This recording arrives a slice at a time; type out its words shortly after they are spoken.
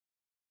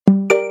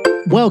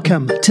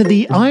Welcome to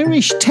the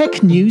Irish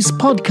Tech News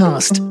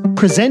Podcast,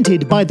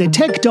 presented by the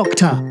Tech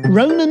Doctor,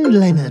 Ronan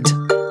Leonard.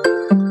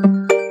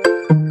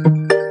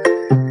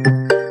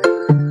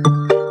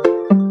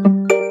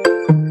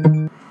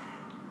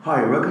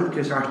 Hi, welcome to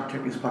this Irish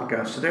Tech News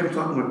Podcast. Today we're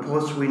talking with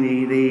Paul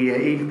Sweeney, the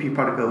EVP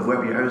Product of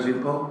Webio. How's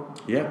it, Paul?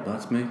 Yeah,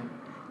 that's me.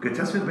 Good.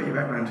 Tell us a bit about your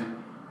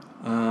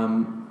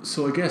background.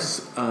 So I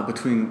guess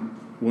between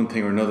one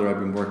thing or another, I've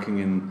been working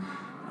in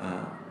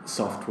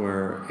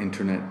software,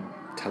 internet,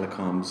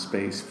 telecom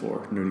space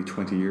for nearly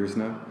 20 years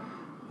now,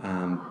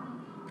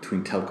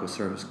 between telco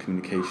service,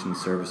 communication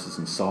services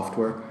and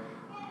software.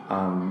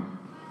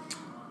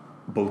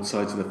 Both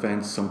sides of the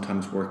fence,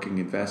 sometimes working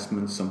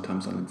investments,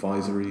 sometimes on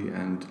advisory,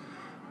 and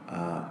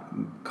a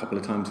couple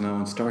of times now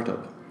on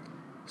startup.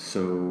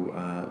 So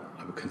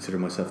I would consider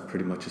myself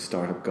pretty much a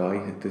startup guy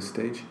at this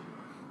stage.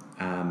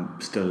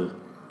 Still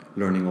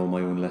learning all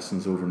my own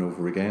lessons over and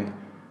over again,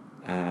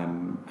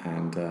 and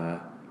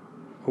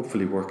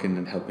hopefully working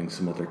and helping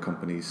some other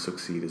companies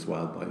succeed as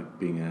well by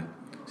being a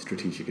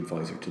strategic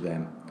advisor to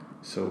them.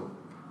 So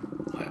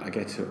I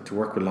get to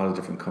work with a lot of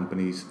different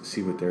companies,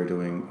 see what they're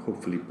doing,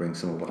 hopefully bring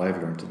some of what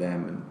I've learned to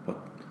them and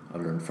what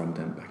I've learned from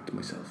them back to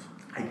myself.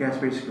 I guess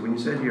basically when you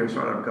said you're a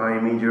startup guy,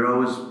 it means you're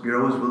always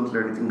willing to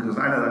learn anything, because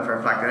I know that for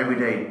a fact that every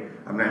day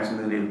I'm learning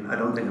something new. I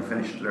don't think I'm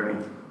finished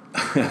learning.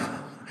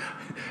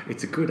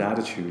 It's a good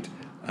attitude.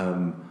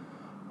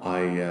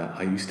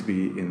 I used to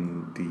be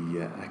in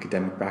the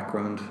academic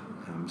background,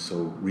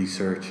 so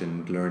research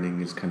and learning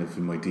is kind of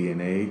in my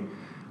DNA.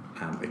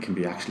 It can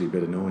be actually a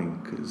bit annoying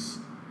because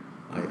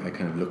I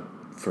kind of look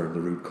for the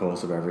root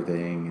cause of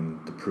everything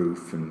and the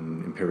proof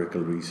and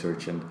empirical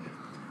research, and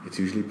it's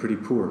usually pretty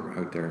poor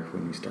out there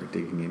when you start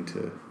digging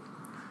into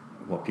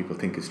what people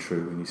think is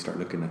true and you start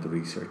looking at the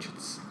research.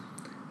 It's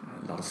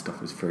a lot of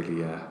stuff is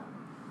fairly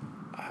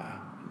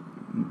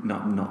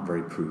not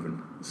very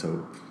proven,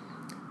 so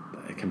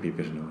it can be a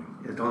bit annoying.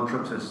 Yeah, Donald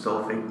Trump says it's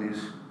all fake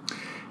news.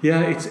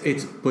 Yeah,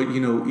 it's but you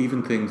know,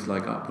 even things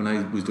like when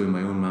I was doing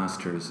my own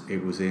masters,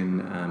 it was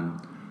in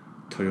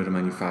Toyota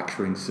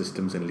manufacturing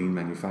systems and lean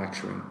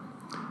manufacturing.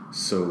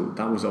 So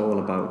that was all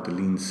about the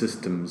lean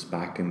systems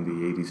back in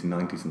the 80s and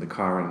 90s in the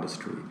car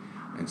industry.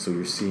 And so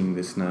you're seeing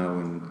this now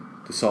in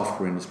the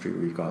software industry,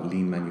 where you've got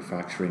lean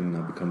manufacturing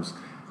now becomes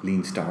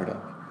lean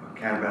startup.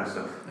 Kanban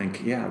stuff. And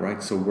yeah,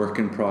 right. So work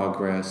in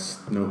progress,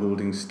 no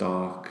holding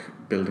stock,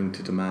 building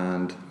to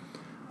demand.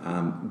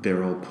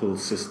 They're all pull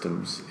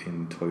systems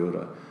in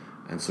Toyota.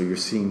 And so you're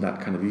seeing that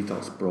kind of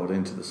ethos brought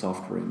into the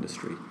software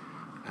industry.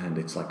 And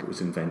it's like it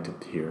was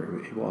invented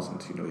here. It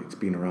wasn't, it's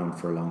been around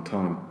for a long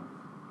time.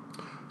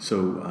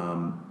 So,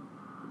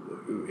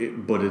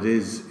 but it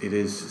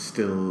is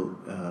still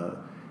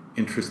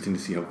interesting to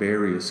see how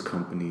various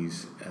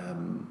companies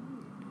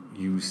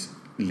use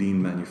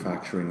lean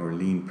manufacturing or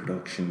lean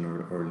production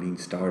or lean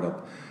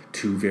startup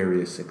to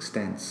various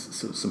extents.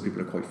 So some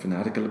people are quite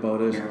fanatical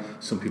about it. Yeah.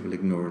 Some people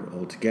ignore it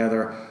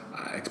altogether.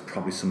 It's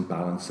probably some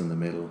balance in the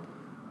middle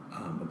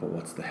about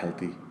what's the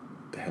healthy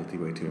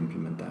way to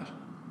implement that.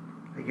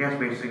 I guess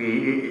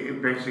basically a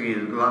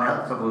lot of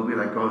health stuff will be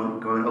like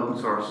going open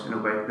source in a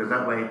way, because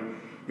that way,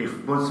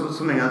 if once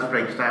something else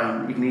breaks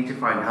down, you can easily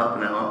find help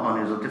in it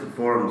on these different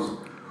forums,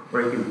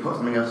 or you can put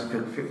something else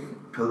to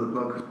fill the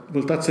plug.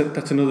 Well,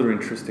 that's another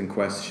interesting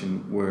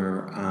question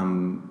where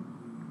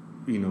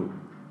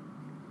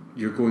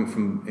you're going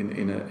from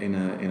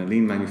in a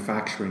lean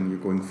manufacturing, you're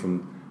going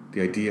from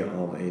the idea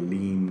of a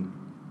lean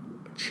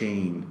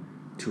chain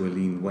to a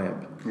lean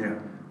web. Yeah.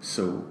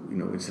 So,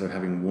 instead of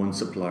having one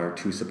supplier,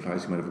 two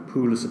suppliers, you might have a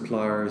pool of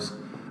suppliers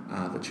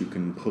that you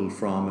can pull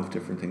from if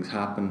different things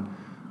happen.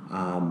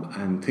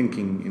 And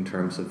thinking in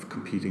terms of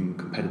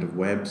competitive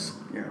webs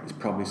is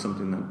probably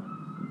something that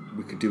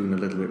we could do in a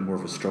little bit more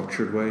of a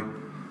structured way.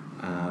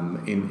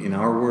 In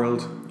our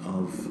world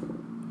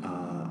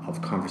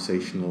of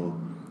conversational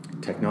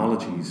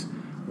technologies,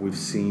 we've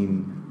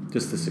seen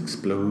just this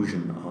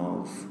explosion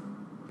of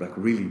like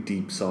really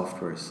deep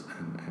softwares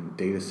and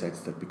data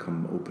sets that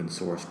become open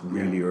sourced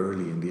really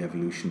early in the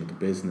evolution of the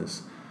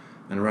business.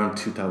 And around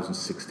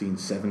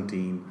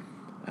 2016-17,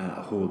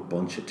 a whole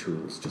bunch of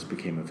tools just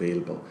became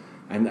available.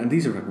 And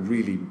these are like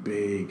really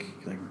big,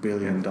 like $1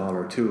 billion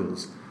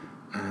tools.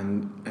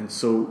 And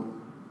so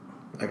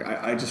like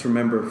I just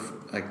remember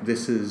like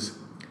this is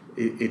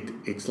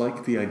it's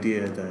like the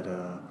idea that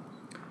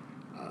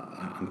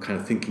I'm kind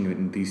of thinking of it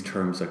in these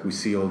terms, like we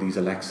see all these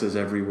Alexas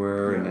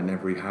everywhere and in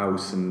every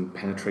house, and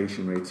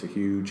penetration rates are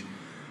huge.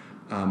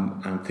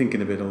 And I'm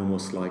thinking of it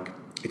almost like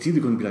it's either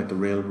going to be like the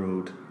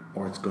railroad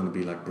or it's going to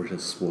be like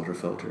British water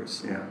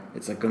filters. Yeah.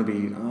 It's like going to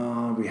be,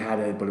 we had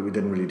it, but we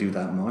didn't really do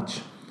that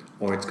much.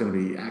 Or it's going to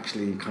be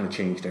actually kind of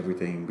changed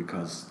everything,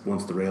 because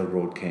once the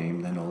railroad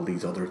came, then all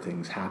these other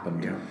things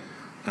happened. Yeah.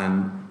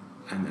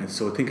 And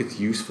so I think it's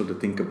useful to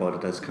think about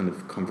it as kind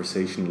of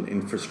conversational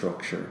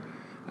infrastructure.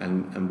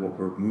 And what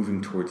we're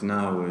moving towards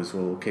now is,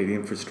 well, okay, the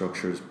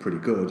infrastructure is pretty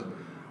good.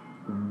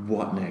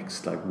 What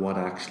next? Like what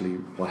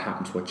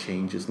happens, what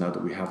changes now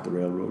that we have the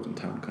railroad in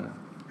town kind of?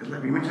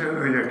 Like we mentioned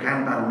earlier,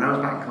 Kanban, when I was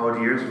back in college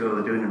years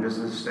ago doing a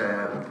business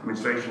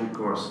administration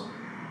course,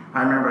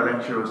 I remember a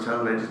lecturer was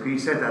telling us, he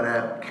said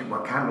that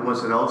what Kanban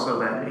was, and also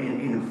that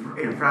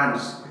in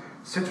France,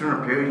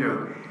 600 period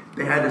ago,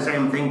 they had the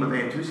same thing, but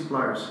they had two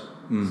suppliers.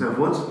 So if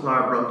one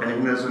supplier broke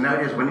down, so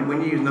nowadays when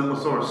you use an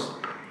open source,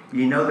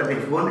 you know that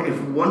if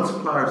one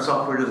supplier's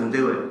software doesn't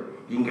do it,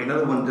 you can get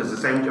another one that does the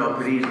same job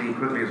pretty easily and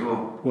quickly as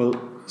well. Well,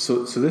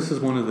 so this is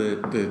one of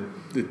the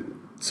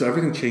so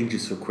everything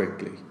changes so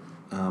quickly.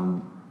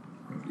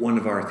 One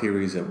of our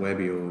theories at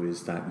Webio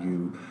is that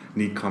you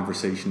need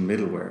conversation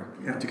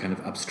middleware to kind of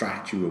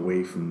abstract you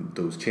away from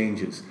those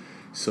changes.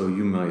 So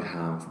you might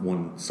have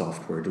one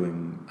software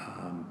doing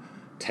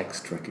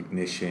text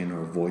recognition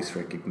or voice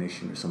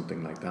recognition or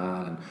something like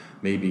that, and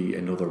maybe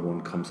another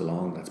one comes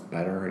along that's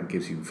better and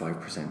gives you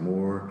 5%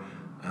 more.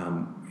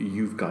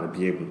 You've got to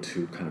be able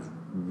to kind of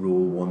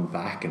roll one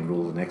back and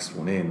roll the next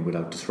one in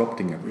without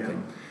disrupting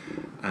everything.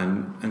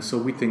 And so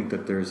we think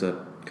that there's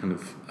a kind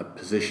of a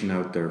position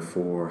out there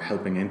for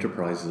helping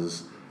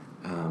enterprises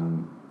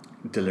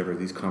deliver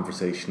these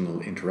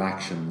conversational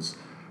interactions,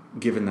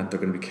 given that they're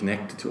going to be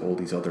connected to all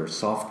these other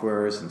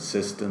softwares and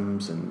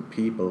systems and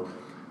people.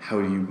 How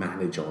do you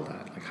manage all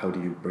that? Like, how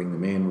do you bring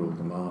them in, roll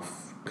them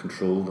off,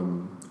 control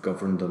them,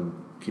 govern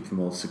them, keep them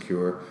all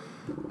secure?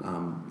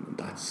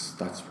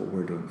 That's what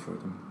we're doing for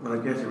them. Well,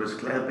 I guess it was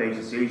cloud-based,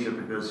 it's easier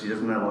because he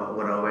doesn't know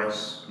what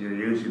OS you're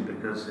using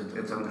because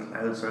it's on the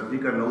cloud. So if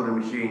you've got an older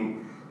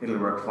machine, it'll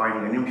work fine,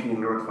 and a new machine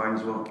will work fine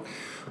as well.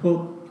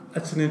 Well,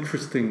 that's an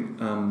interesting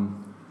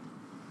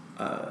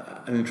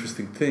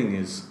thing.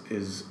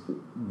 Is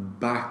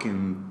back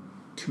in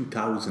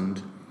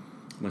 2000,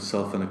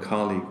 myself and a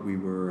colleague, we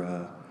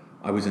were.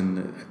 I was in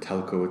a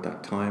telco at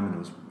that time, and I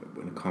was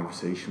in a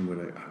conversation with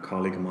a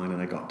colleague of mine,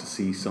 and I got to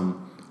see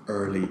some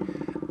early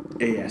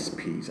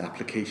ASPs,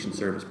 application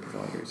service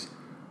providers,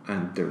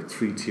 and their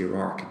 3-tier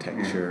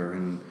architecture,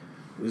 and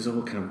it was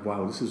all kind of,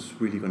 wow, this is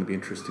really going to be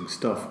interesting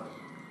stuff.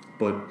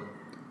 But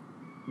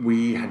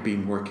we had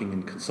been working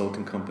in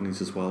consulting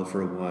companies as well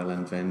for a while,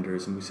 and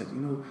vendors, and we said,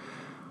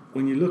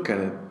 when you look at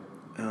it,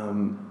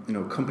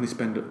 companies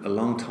spend a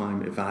long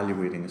time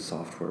evaluating a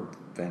software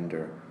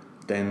vendor.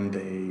 Then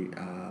they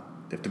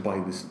have to buy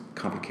this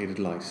complicated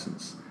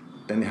license.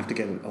 Then they have to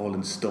get it all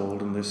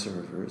installed on their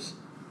servers,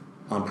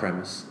 on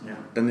premise.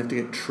 Then they have to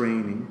get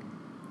training.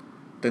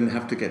 Then they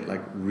have to get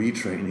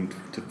retraining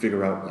to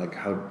figure out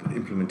how the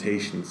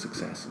implementation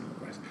success and all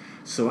the rest.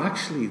 So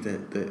actually,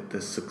 the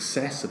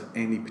success of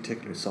any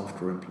particular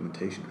software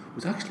implementation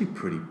was actually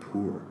pretty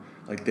poor.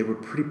 They were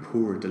pretty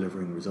poor at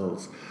delivering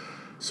results.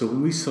 So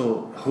when we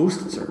saw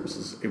hosted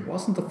services, it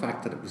wasn't the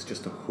fact that it was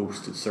just a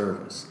hosted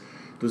service.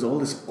 There was all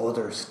this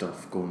other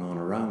stuff going on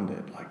around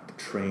it, like the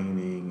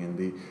training and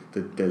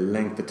the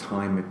length of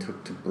time it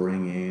took to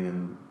bring in,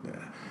 and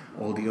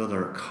all the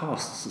other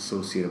costs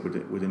associated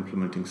with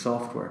implementing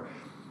software.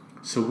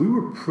 So we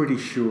were pretty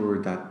sure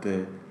that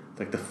the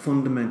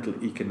fundamental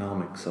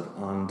economics of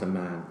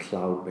on-demand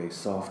cloud-based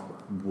software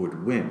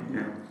would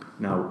win.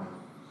 Now,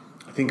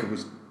 I think it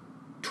was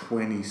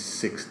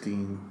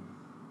 2017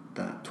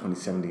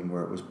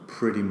 where it was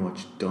pretty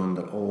much done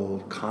that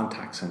all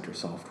contact center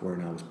software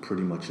now is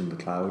pretty much in the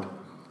cloud.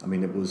 I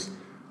mean, it was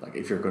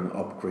if you're going to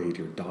upgrade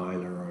your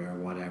dialer or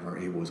whatever,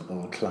 it was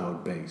all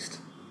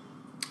cloud-based.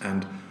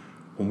 And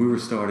when we were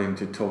starting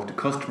to talk to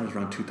customers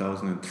around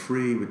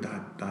 2003 with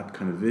that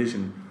kind of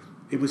vision,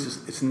 it was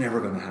just, it's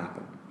never going to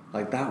happen.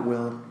 That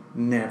will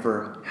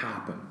never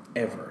happen,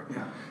 ever.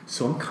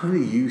 So I'm kind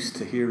of used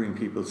to hearing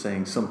people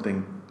saying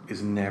something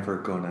is never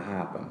going to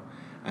happen.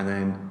 And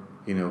then,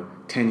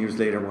 10 years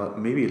later, well,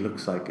 maybe it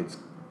looks like it's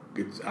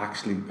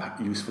actually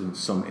useful in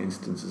some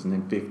instances. And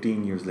then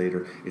 15 years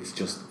later, it's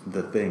just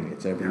the thing.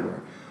 It's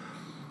everywhere.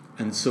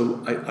 And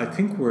so I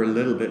think we're a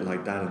little bit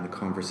like that in the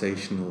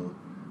conversational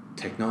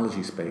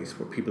technology space,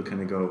 where people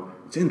kind of go,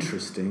 it's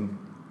interesting,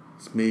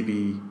 it's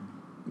maybe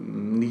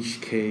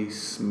niche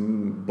case,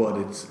 but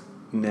it's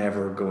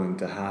never going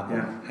to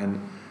happen. And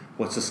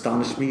what's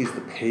astonished me is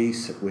the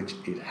pace at which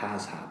it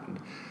has happened.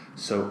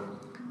 So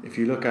if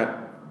you look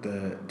at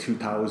the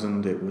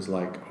 2000, it was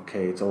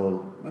okay, it's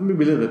all,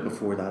 maybe a little bit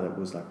before that, it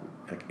was like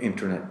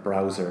internet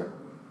browser,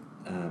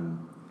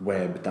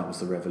 web, that was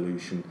the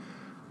revolution.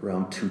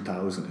 Around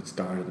 2000, it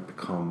started to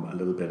become a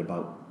little bit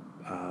about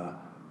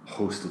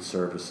hosted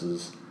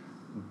services.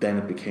 Then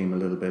it became a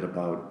little bit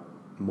about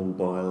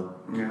mobile.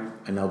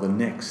 And now the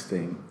next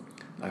thing,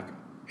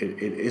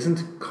 it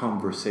isn't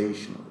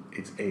conversational,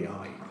 it's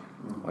AI.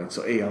 Right?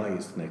 So AI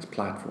is the next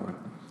platform.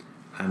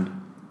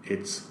 And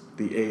it's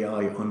the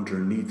AI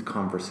underneath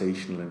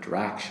conversational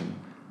interaction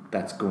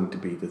that's going to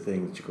be the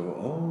thing that you go,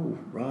 oh,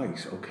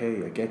 right,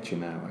 okay, I get you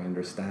now. I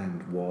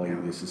understand why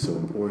this is so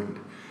important.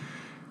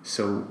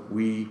 So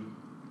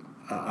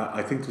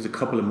I think there's a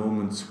couple of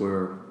moments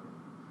where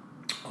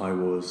I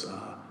was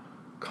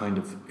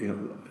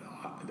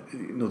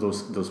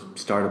those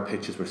startup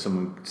pitches where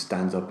someone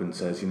stands up and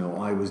says,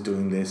 I was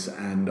doing this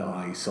and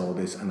I saw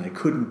this and I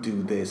couldn't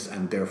do this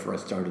and therefore I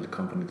started a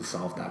company to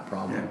solve that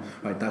problem.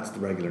 Right? That's the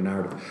regular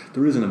narrative.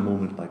 There isn't a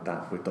moment like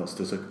that with us.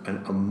 There's a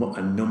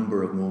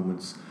number of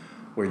moments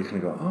where you kind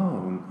of go,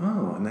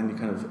 oh, and then you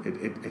kind of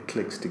it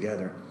clicks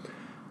together.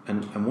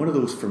 And one of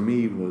those for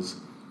me was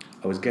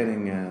I was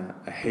getting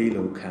a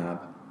Halo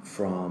cab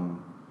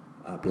from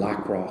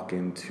Blackrock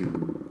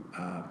into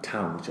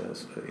town, which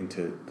is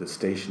into the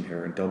station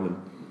here in Dublin,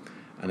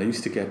 and I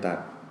used to get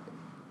that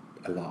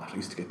a lot.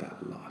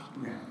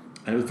 Yeah.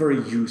 And it was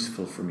very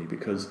useful for me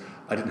because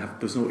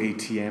there's no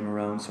ATM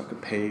around, so I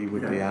could pay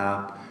with the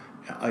app.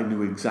 I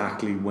knew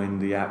exactly when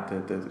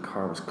the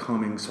car was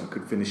coming, so I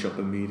could finish up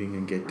a meeting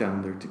and get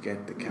down there to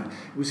get the cab.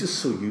 It was just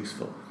so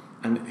useful.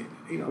 And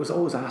I was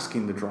always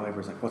asking the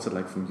drivers, like, what's it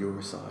like from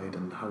your side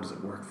and how does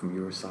it work from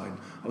your side?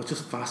 I was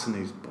just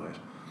fascinated by it.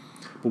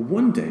 But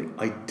one day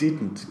I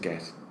didn't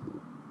get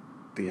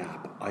the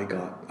app. I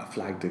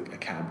flagged a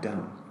cab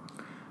down,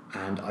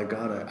 and I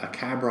got a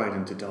cab ride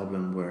into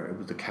Dublin where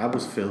the cab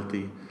was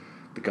filthy.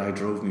 The guy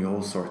drove me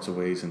all sorts of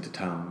ways into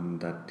town,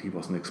 and that he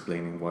wasn't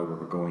explaining why we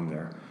were going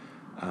there.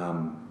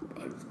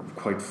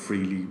 Quite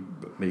freely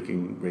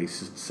making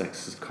racist,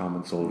 sexist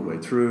comments all the way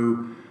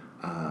through.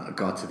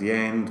 Got to the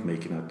end,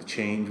 making out the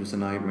change was a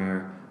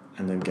nightmare,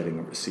 and then getting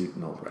a receipt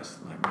and all the rest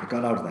of the nightmare. I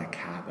got out of that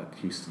cab at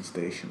Houston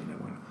Station and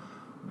I went,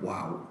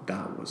 wow,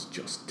 that was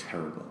just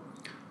terrible.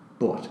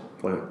 But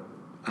what it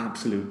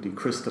absolutely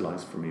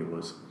crystallized for me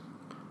was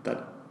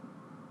that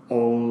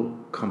all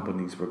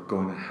companies were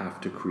going to have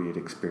to create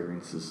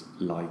experiences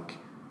like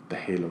the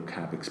Halo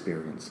cab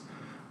experience.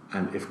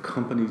 And if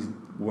companies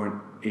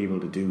weren't able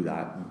to do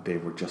that, they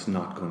were just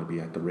not going to be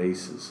at the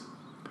races.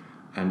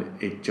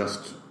 And it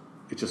just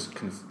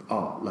kind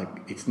of,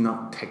 it's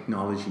not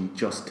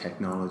just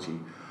technology,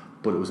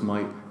 but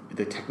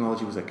the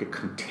technology was like a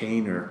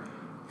container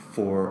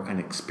for an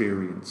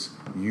experience.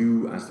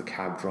 You as the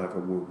cab driver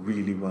were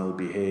really well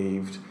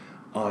behaved.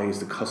 I as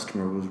the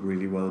customer was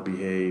really well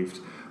behaved.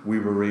 We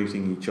were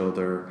rating each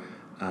other.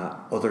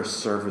 Other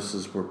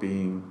services were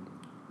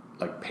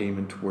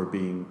payment were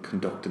being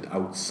conducted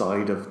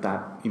outside of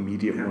that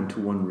immediate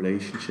one-to-one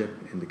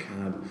relationship in the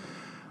cab.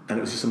 And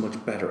it was just a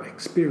much better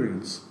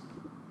experience.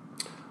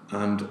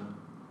 And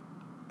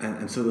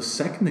so the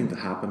second thing that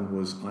happened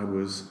was I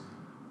was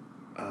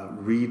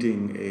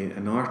reading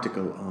an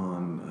article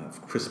on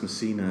Chris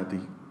Messina,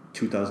 the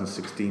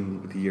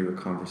 2016 the year of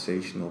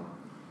conversational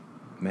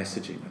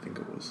messaging, I think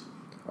it was,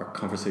 or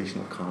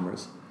conversational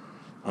commerce,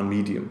 on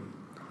Medium.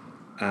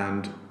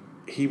 And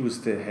he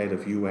was the head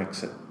of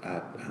UX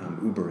at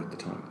Uber at the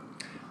time.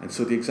 And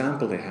so the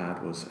example they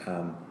had was,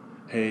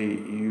 hey,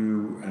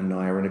 you and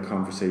I are in a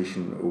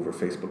conversation over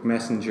Facebook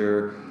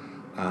Messenger.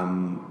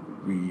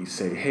 We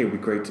say, hey, it'd be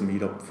great to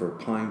meet up for a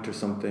pint or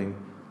something.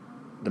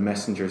 The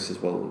messenger says,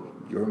 well,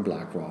 you're in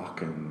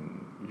Blackrock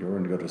and you're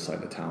on the other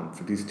side of town.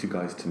 For these two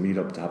guys to meet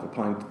up to have a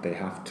pint, they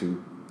have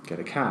to get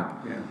a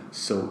cab. Yeah.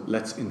 So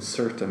let's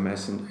insert a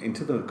message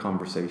into the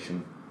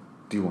conversation.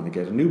 Do you want to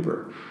get an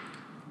Uber?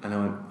 And I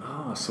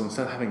went, so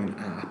instead of having an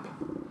app,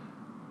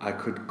 I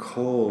could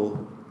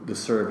call the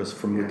service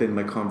from within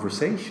my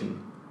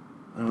conversation.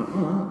 And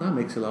I went, that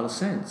makes a lot of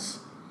sense.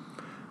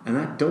 And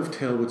that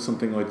dovetailed with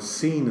something I'd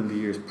seen in the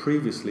years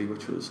previously,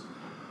 which was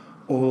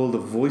all the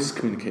voice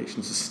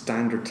communications, the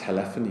standard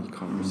telephony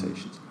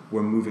conversations,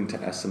 were moving to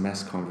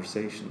SMS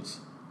conversations.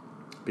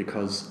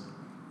 Because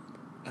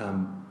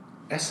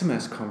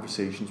SMS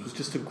conversations was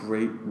just a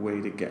great way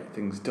to get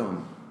things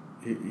done.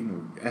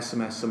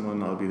 SMS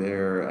someone, I'll be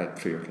there at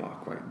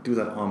 3:00, right? Do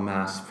that en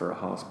masse for a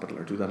hospital,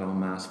 or do that en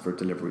masse for a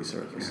delivery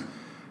service.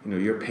 Yeah.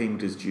 Your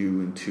payment is due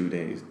in 2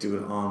 days. Do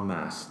it en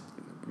masse,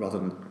 rather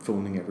than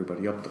phoning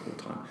everybody up the whole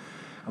time.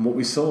 And what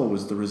we saw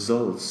was the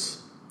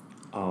results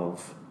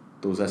of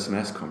those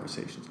SMS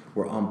conversations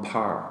were on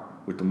par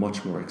with the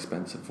much more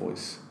expensive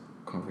voice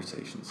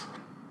conversations.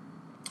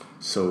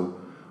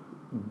 So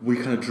we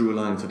kind of drew a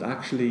line and said,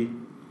 actually,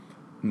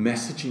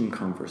 messaging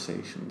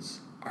conversations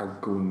are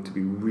going to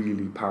be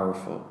really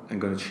powerful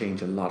and going to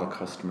change a lot of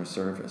customer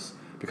service,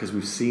 because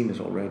we've seen it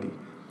already.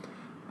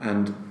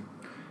 And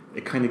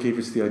it kind of gave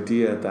us the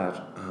idea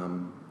that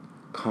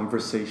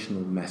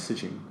conversational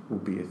messaging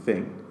would be a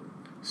thing.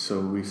 So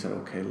we said,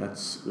 okay,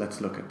 let's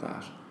look at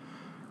that.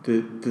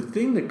 The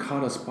thing that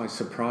caught us by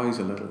surprise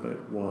a little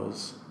bit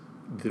was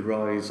the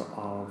rise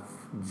of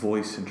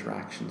voice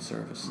interaction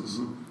services.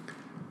 Mm-hmm.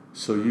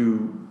 So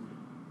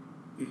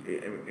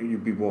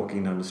you'd be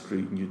walking down the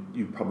street and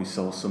you probably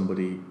saw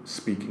somebody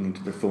speaking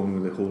into their phone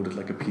where they hold it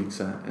like a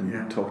pizza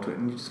and talk to it,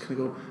 and you just kind of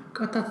go,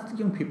 God, that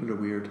young people are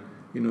weird.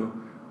 Why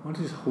don't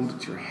you just hold it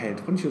to your head?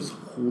 Why don't you just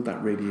hold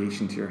that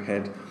radiation to your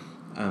head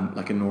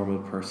like a normal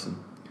person?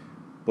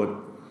 But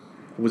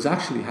what was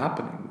actually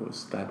happening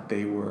was that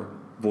they were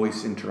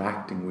voice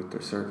interacting with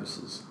their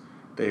services.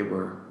 They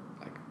were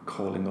like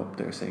calling up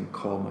there saying,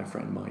 call my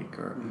friend Mike,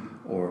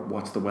 or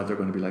what's the weather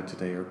going to be like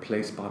today, or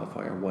play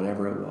Spotify, or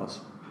whatever it was.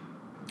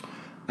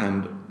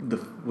 And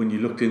when you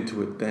looked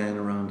into it then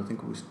around, I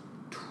think it was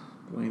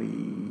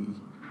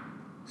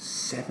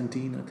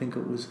 2017, I think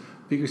it was,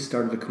 figures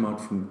started to come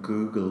out from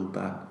Google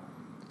that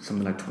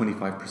something like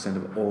 25%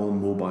 of all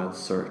mobile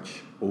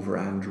search over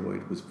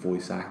Android was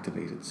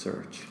voice-activated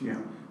search. Yeah.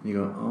 And you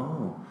go,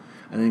 oh.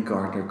 And then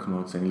Gartner come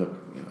out saying, look,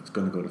 it's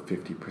going to go to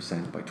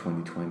 50% by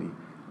 2020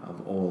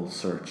 of all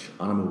search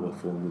on a mobile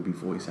phone will be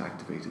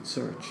voice-activated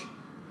search.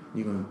 And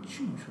you go,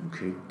 geez,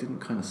 okay, didn't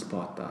kind of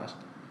spot that.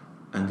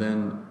 And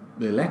then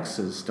the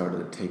Alexas started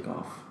to take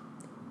off.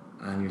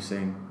 And you're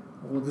saying,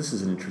 well, this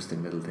is an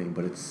interesting little thing,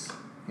 but it's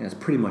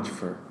pretty much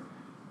for,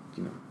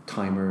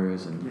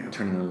 timers and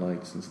turning on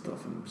lights and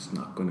stuff, and it's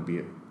not going to be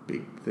a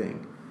big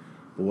thing.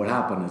 But what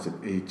happened is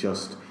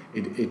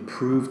it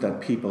proved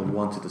that people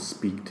wanted to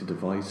speak to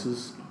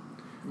devices.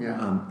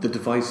 Yeah. The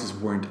devices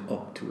weren't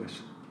up to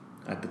it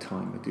at the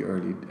time, at the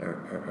early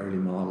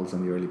models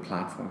and the early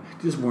platform.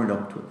 They just weren't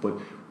up to it. But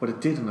what it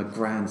did on a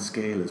grand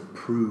scale is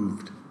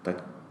proved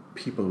that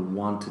people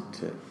wanted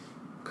to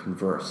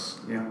converse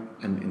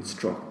and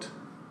instruct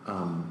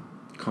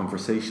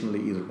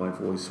conversationally, either by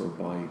voice or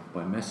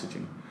by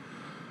messaging.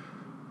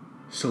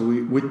 So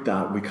with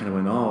that, we kind of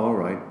went, all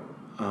right,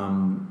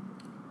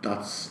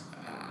 that's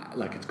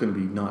it's going to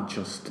be not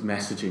just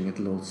messaging,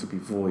 it'll also be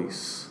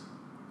voice.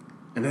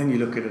 And then you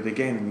look at it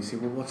again and you say,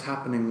 well, what's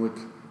happening with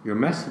your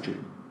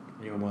messaging?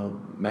 Well,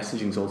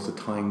 messaging's also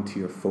tying to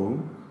your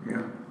phone,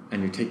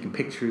 and you're taking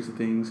pictures of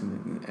things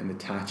and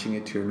attaching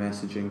it to your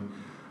messaging.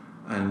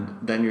 And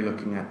then you're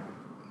looking at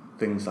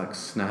things like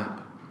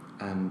Snap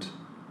and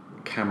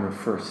camera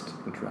first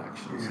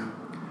interactions. Yeah.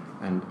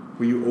 And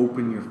where you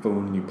open your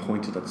phone and you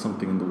point it at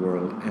something in the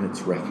world and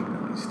it's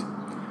recognized.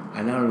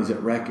 And not only is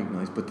it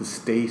recognized, but the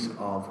state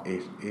of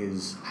it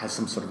has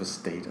some sort of a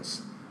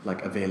status,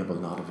 like available,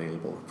 not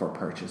available, for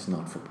purchase,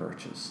 not for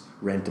purchase,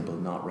 rentable,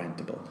 not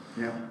rentable.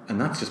 Yeah. And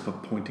that's just by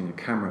pointing a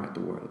camera at the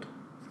world.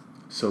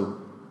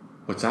 So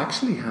what's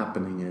actually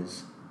happening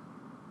is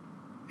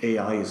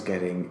AI is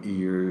getting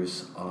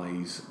ears,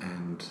 eyes,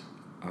 and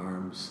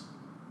arms.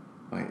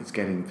 Right? It's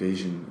getting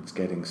vision, it's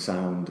getting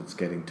sound, it's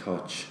getting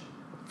touch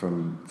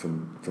from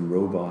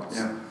robots.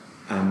 Yeah.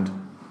 And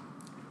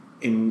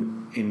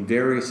in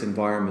various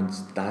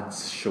environments,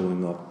 that's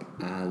showing up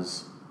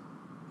as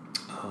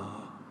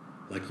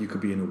like you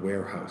could be in a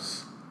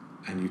warehouse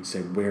and you'd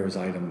say, where is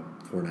item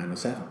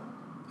 4907?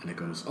 And it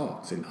goes, oh,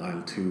 it's in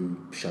aisle 2,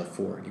 shelf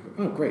 4. And you go,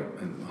 oh, great.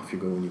 And off you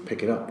go and you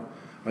pick it up.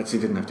 Right? So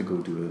you didn't have to go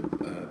do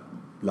a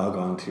log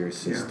on to your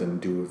system,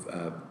 do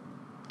a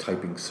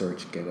typing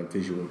search, get a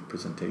visual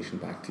presentation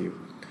back to you.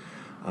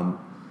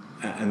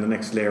 And the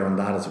next layer on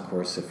that is, of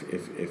course, if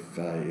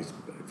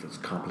it's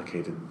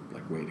complicated,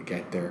 like way to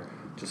get there,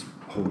 just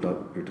hold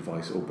up your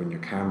device, open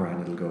your camera,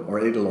 and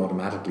it'll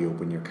automatically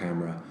open your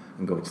camera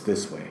and go, it's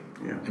this way.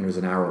 Yeah. And there's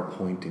an arrow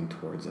pointing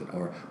towards it,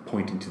 or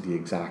pointing to the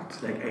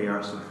exact... Like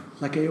AR stuff.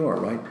 Like AR,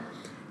 right?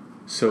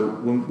 So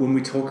when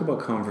we talk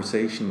about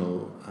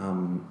conversational,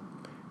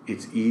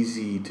 it's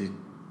easy to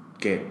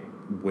get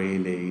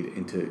waylaid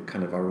into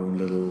kind of our own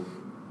little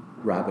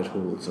rabbit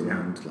holes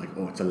around like,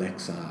 oh, it's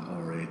Alexa,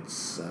 or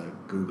it's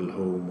Google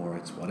Home, or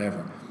it's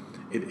whatever.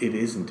 It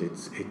isn't.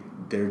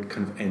 They're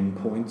kind of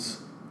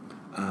endpoints,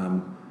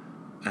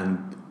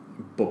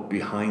 but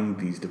behind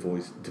these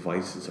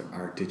devices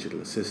are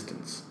digital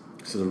assistants.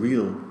 So the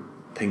real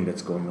thing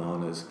that's going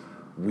on is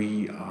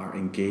we are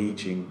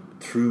engaging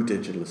through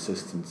digital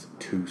assistants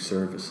to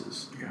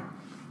services,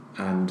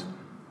 and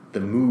the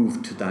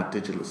move to that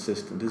digital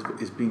assistant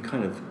is being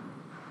kind of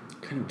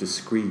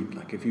discreet.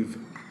 Like if you've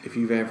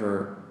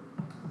ever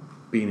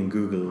been in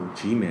Google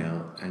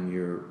Gmail and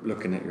you're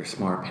looking at your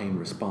smart pane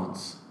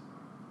response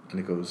and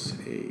it goes,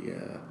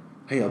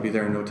 hey, I'll be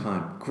there in no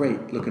time.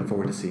 Great, looking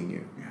forward to seeing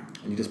you. Yeah.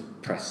 And you just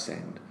press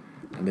send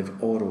and they've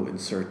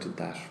auto-inserted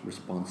that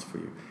response for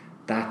you.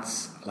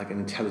 That's like an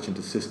intelligent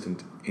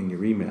assistant in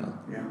your email.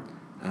 Yeah.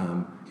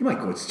 You might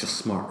go, it's just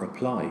smart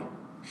reply.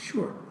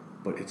 Sure,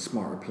 but it's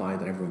smart reply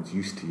that everyone's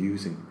used to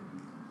using.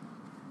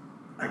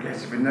 I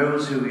guess if it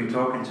knows who you're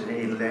talking to,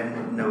 it'll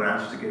then know what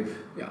answer to give.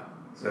 Yeah.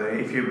 So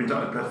if you've been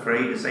talking to for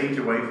ages, say to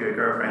your wife, your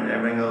girlfriend, and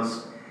everything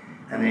else,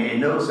 and it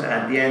knows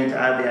at the end to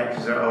add the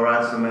actions or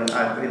add some, it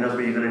knows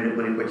what you're going to do,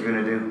 what you're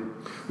going to do.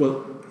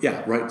 Well,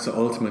 yeah, right. So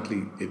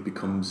ultimately, it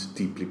becomes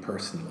deeply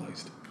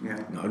personalised. Yeah.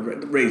 Now,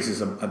 it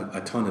raises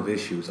a ton of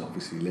issues,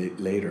 obviously,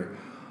 later,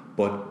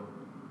 but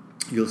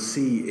you'll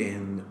see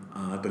in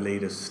the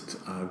latest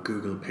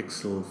Google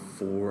Pixel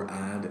 4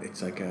 ad,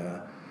 it's like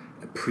a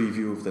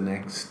preview of the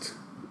next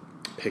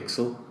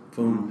Pixel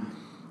phone,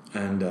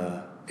 and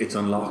it's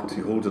unlocked.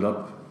 You hold it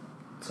up,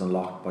 it's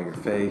unlocked by your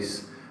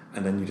face,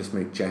 and then you just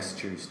make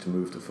gestures to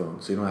move the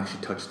phone, so you don't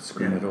actually touch the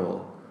screen at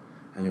all.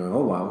 And you're going,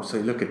 oh wow. So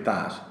you look at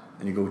that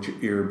and you go to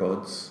your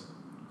earbuds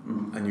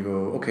and you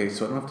go, okay,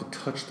 so I don't have to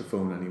touch the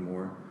phone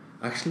anymore.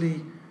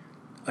 Actually,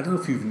 I don't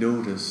know if you've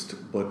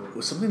noticed,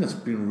 but something that's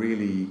been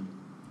really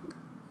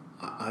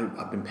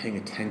I've been paying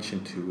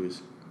attention to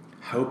is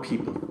how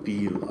people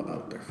feel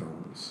about their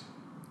phones.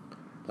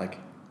 Like,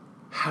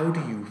 how do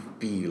you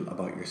feel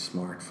about your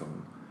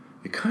smartphone?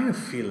 You kind of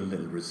feel a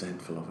little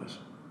resentful of it.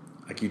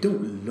 Like, you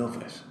don't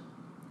love it.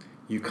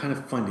 you kind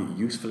of find it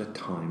useful at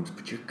times,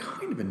 but you're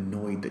kind of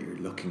annoyed that you're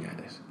looking at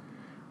it.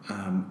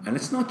 And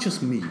it's not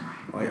just me,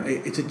 right?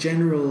 It's a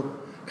general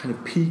kind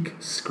of peak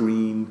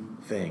screen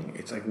thing.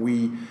 It's like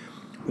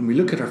when we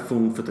look at our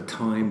phone for the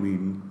time,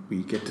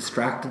 we get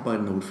distracted by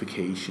the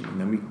notification, and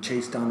then we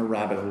chase down a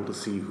rabbit hole to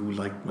see who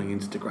liked my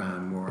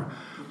Instagram or,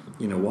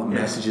 what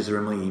messages are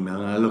in my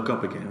email, and I look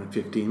up again and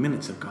 15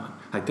 minutes have gone.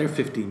 Like, there are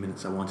 15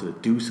 minutes I wanted to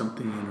do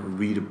something in, or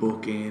read a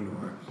book in,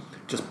 or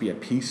just be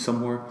at peace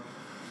somewhere.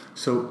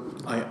 So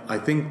I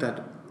think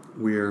that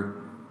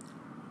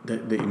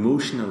the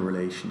emotional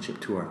relationship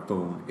to our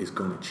phone is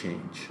going to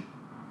change.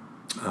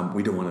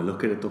 We don't want to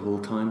look at it the whole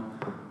time,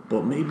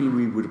 but maybe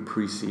we would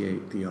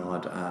appreciate the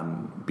odd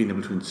being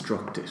able to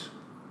instruct it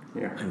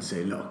and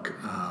say, look,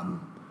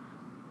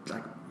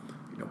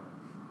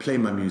 play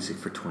my music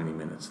for 20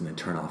 minutes and then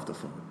turn off the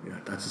phone.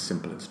 That's a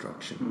simple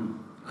instruction.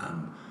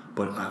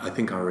 But I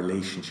think our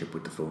relationship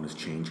with the phone is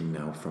changing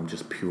now from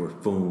just pure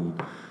phone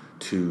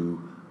to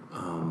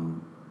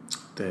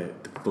the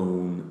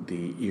phone,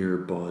 the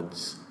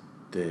earbuds,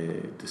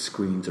 the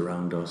screens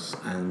around us,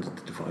 and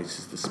the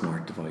devices, the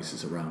smart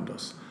devices around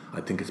us. I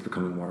think it's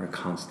becoming more a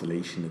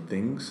constellation of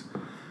things,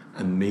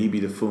 and maybe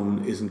the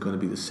phone isn't going to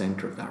be the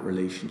center of that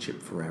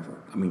relationship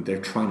forever. I mean,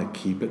 they're trying to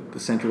keep it the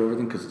center of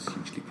everything because it's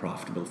hugely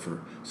profitable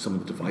for some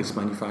of the device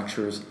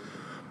manufacturers,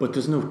 but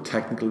there's no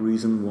technical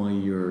reason why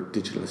your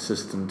digital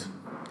assistant,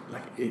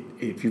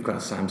 if you've got a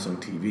Samsung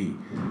TV,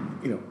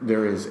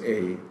 there is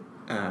a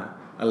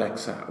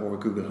Alexa or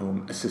Google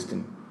Home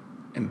assistant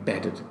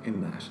embedded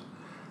in that.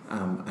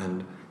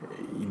 And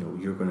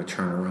you're going to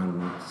turn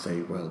around and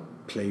say, well,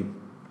 play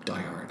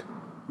Die Hard.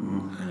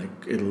 And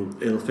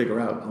it'll figure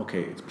out,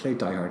 okay, it's play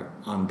Die Hard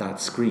on that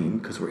screen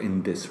because we're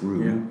in this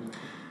room.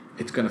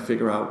 It's going to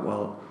figure out,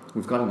 well,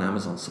 we've got an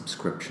Amazon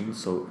subscription,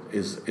 so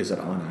is it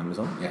on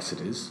Amazon? Yes,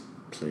 it is.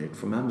 Play it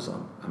from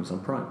Amazon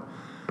Prime.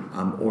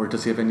 Or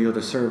does he have any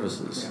other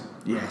services?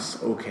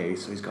 Yes, okay,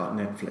 so he's got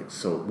Netflix.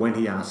 So when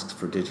he asks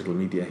for digital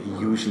media, he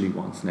usually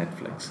wants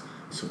Netflix.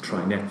 So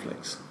try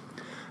Netflix.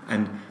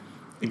 And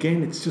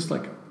again, it's just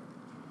like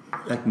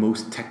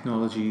most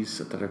technologies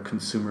that are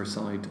consumer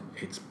side,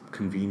 it's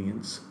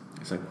convenience.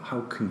 It's like,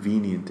 how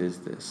convenient is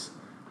this?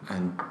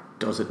 And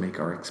does it make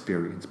our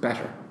experience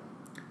better?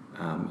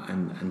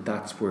 And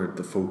that's where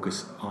the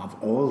focus of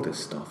all this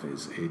stuff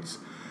is. It's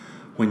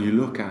when you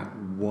look at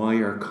why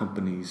are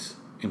companies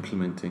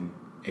implementing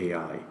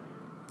AI,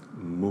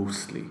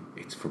 mostly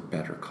it's for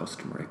better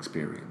customer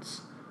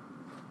experience.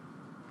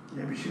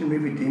 Yeah, we should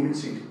maybe Demon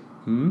Seed.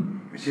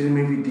 We should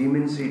maybe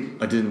Demon Seed.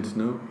 I didn't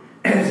know.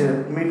 It's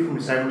a movie from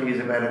the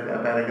 70s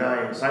about a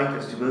guy, a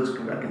scientist who builds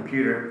a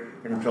computer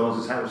and controls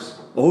his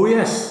house. Oh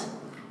yes,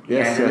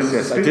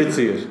 yes. I did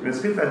see it. It was a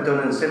spoof that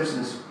done in The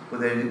Simpsons where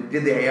they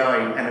did the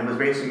AI, and it was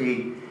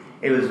basically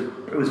it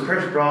was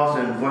Pierce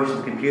Brosnan voicing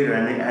the computer,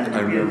 and the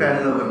computer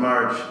fell in love with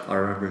Marge. I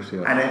remember it.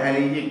 Yeah.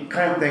 And you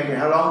kind of thinking,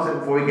 how long is it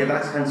before you get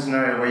that kind of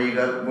scenario where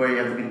you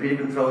have the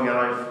computer controlling your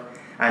life,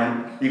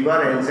 and you've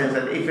got it in the sense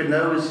that if it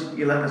knows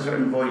you like a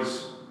certain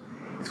voice,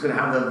 it's going to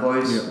have that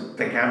voice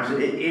that counts.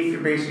 If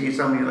you're basically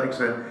somebody who likes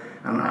a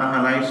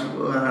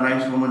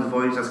nice woman's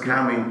voice that's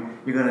calming,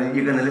 you're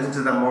gonna listen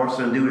to that more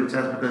so and do what it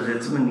says because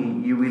it's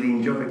something you really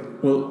enjoy.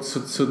 Well,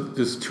 so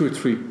there's two or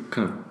three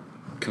kind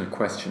of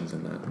questions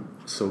in that.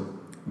 So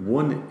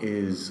one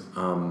is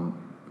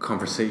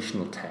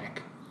conversational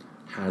tech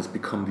has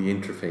become the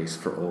interface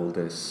for all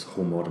this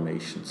home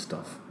automation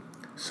stuff.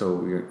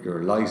 So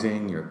your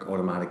lighting, your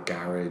automatic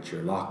garage,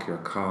 your lock your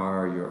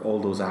car, all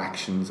those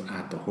actions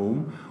at the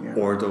home,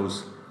 or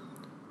those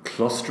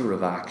cluster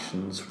of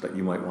actions that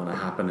you might want to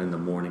happen in the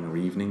morning or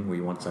evening, where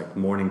you want like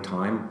morning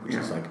time, which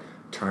is like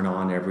turn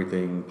on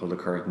everything, pull the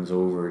curtains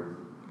over,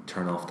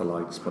 turn off the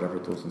lights, whatever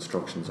those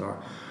instructions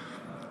are.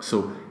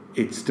 So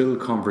it's still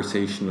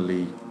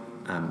conversationally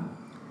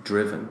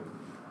driven,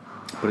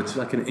 but it's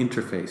like an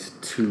interface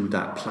to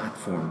that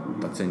platform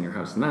that's in your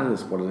house, and that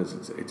is what it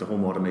is. It's a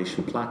home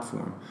automation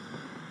platform.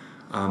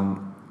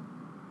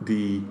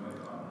 The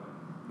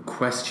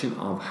question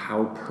of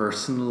how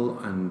personal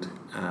and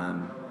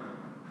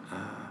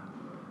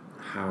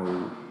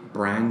how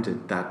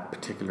branded that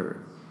particular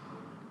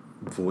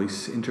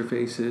voice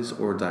interface is,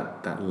 or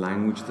that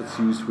language that's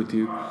used with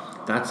you,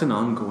 that's an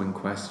ongoing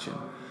question.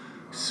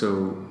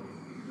 So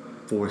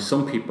for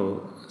some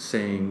people,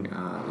 saying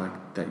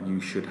like that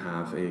you should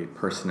have a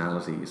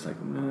personality is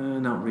like, no,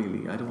 not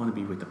really. I don't want to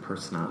be with the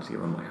personality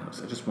around my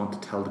house. I just want to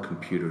tell the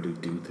computer to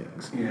do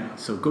things.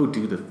 So go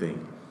do the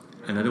thing.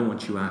 And I don't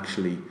want you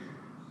actually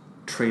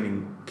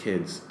training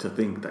kids to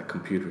think that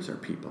computers are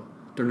people.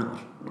 They're not.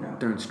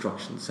 They're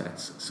instruction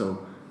sets.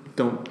 So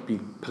don't be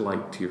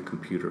polite to your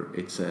computer.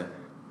 It's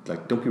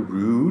don't be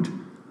rude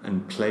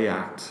and play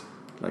act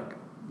like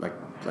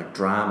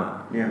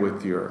drama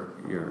with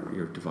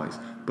your device,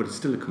 but it's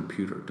still a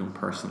computer. Don't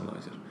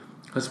personalize it.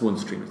 That's one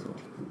stream of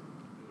thought.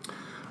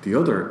 The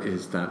other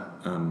is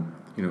that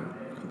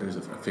there's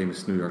a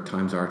famous New York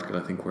Times article,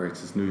 I think, where it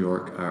says New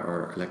York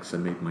or Alexa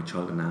made my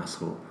child an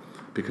asshole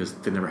because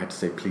they never had to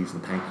say please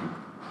and thank you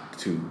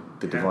to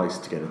the device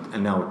to get it,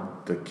 and now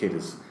the kid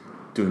is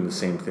doing the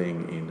same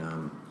thing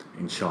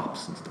in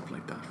shops and stuff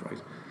like that,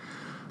 right?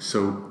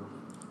 So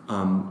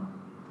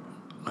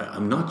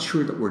I'm not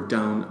sure that we're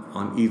down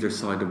on either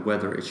side of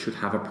whether it should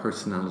have a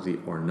personality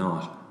or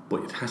not,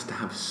 but it has to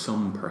have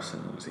some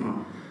personality,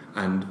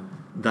 and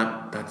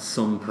that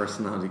some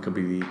personality could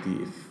be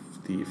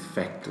the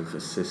effective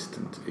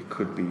assistant. It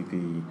could be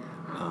the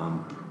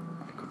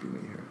it could be me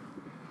here.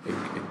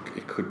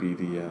 It could be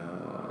the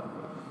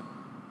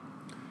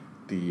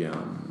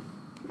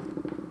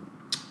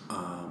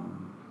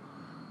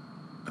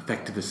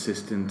effective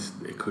assistant.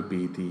 It could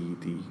be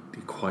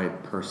the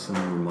quiet person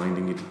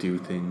reminding you to do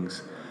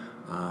things.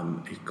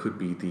 It could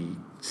be the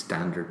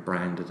standard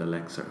branded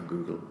Alexa or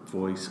Google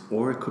voice,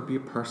 or it could be a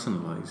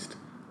personalized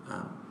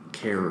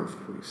carer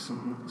voice,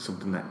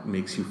 something that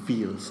makes you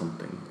feel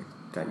something,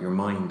 that you're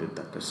minded,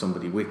 that there's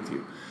somebody with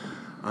you.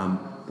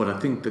 But I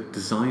think that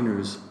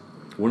designers,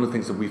 one of the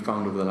things that we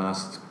found over the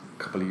last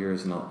couple of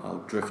years, and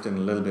I'll drift in a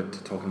little bit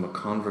to talking about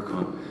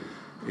ConverCon,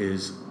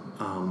 is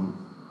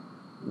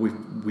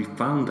we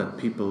found that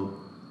people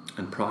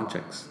and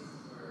projects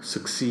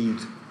succeed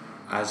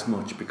as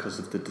much because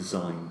of the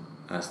design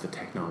as the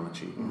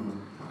technology.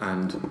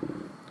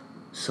 And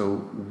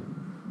so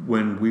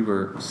when we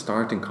were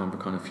starting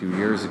ConverCon a few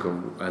years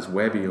ago as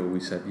Webio, we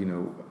said,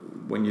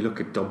 when you look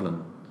at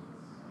Dublin,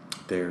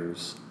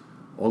 there's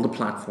all the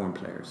platform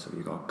players. So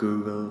you've got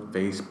Google,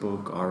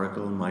 Facebook,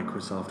 Oracle,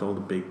 Microsoft, all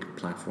the big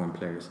platform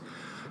players.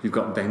 You've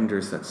got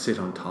vendors that sit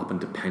on top and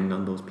depend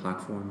on those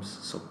platforms.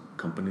 So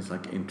companies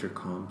like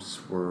Intercom,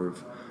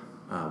 Swerve,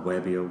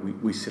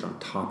 Webio, we sit on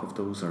top of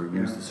those or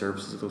use the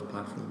services of those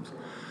platforms.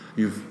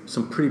 You've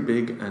some pretty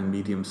big and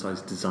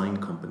medium-sized design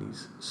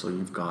companies. So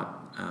you've got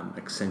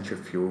Accenture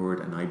Fjord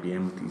and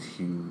IBM with these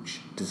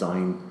huge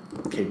design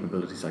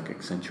capabilities like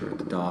Accenture at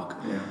the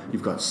dock.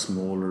 You've got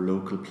smaller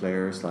local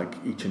players like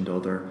Each and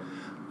Other,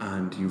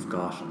 and you've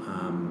got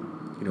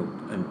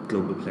and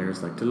global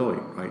players like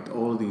Deloitte, right?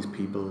 All of these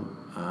people,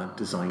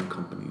 design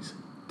companies,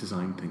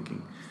 design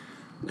thinking.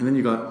 And then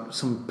you got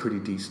some pretty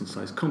decent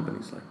sized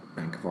companies like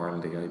Bank of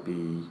Ireland,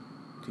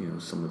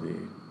 AIB, some of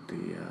the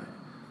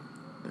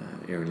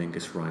Aer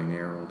Lingus,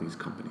 Ryanair, all these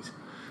companies.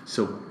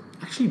 So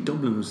actually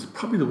Dublin was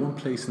probably the one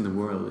place in the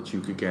world that you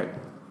could get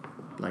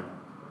like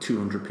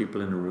 200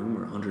 people in a room,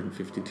 or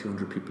 150,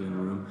 200 people in a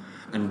room,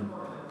 and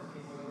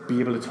be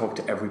able to talk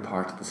to every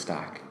part of the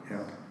stack.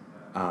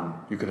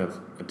 You could have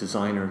a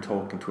designer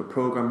talking to a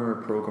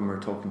programmer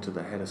talking to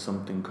the head of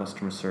something,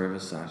 customer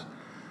service at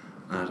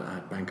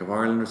Bank of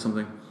Ireland or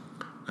something.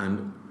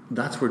 And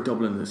that's where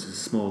Dublin is, a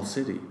small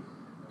city.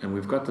 And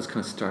we've got this kind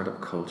of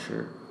startup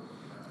culture.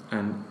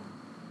 And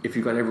if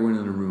you got everyone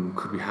in a room,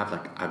 could we have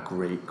like a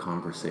great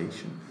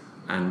conversation?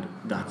 And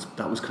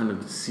that was kind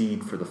of the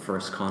seed for the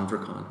first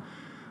ConverCon.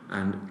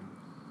 And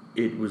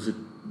it was a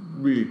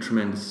really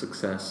tremendous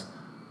success.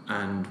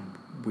 And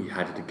we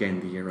had it again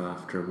the year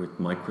after with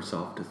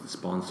Microsoft as the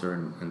sponsor,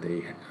 and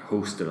they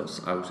hosted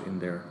us out in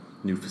their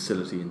new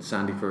facility in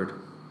Sandyford.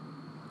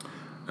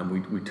 And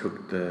we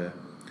took the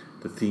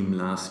theme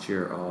last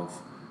year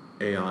of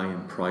AI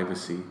and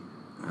privacy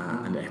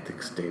and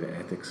ethics, data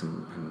ethics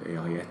and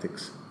AI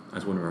ethics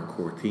as one of our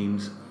core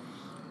themes.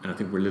 And I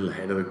think we're a little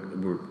ahead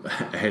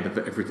of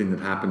everything that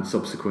happened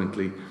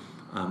subsequently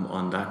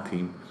on that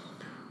theme.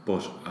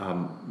 But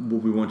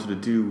what we wanted to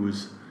do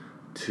was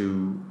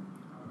to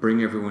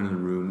bring everyone in the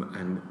room,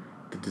 and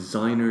the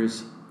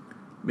designers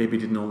maybe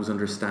didn't always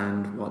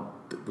understand what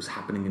was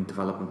happening in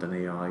development and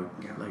AI.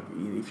 Like,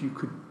 if you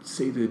could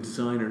say to the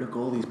designer, look,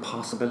 all these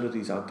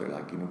possibilities out there,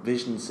 like,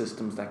 vision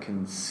systems that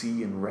can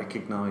see and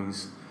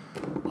recognize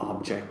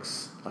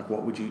objects, like,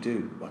 what would you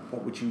do?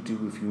 What would you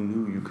do if you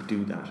knew you could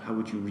do that? How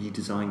would you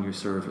redesign your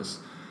service?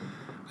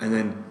 And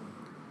then,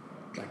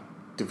 like,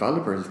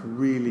 developers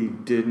really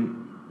didn't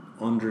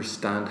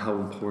understand how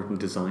important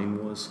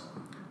design was.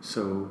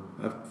 So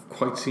I've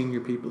quite senior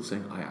people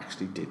saying, I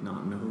actually did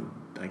not know,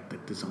 like, the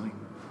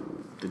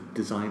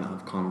design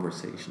of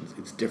conversations.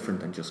 It's different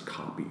than just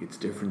copy. It's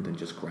different than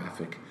just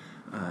graphic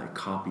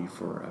copy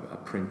for a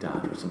print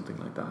ad or something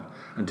like that,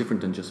 and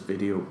different than just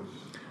video.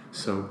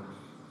 So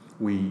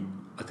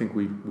I think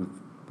we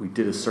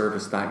did a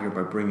service that year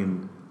by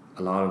bringing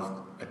a lot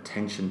of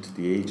attention to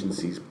the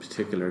agencies in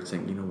particular,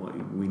 saying,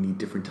 we need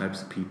different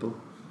types of people.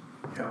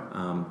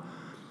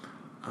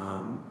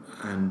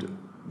 And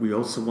we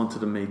also wanted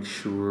to make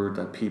sure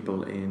that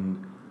people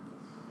in,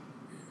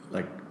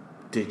 like,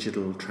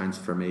 digital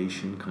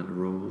transformation kind of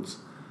roles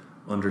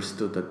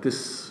understood that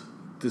this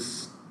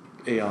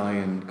AI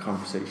and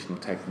conversational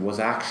tech was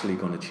actually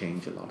going to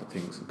change a lot of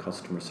things in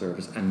customer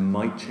service and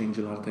might change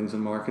a lot of things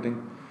in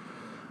marketing.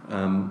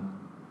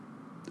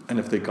 And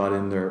if they got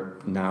in there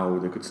now,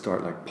 they could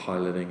start, like,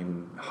 piloting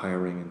and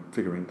hiring and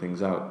figuring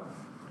things out.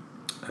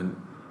 And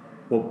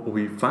what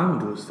we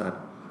found was that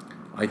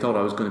I thought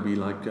I was going to be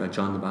like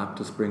John the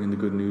Baptist, bringing the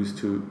good news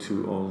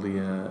to all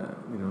the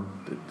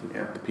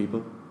the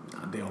people.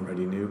 They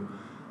already knew.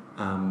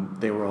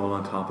 They were all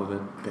on top of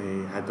it.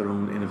 They had their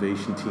own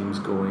innovation teams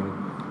going.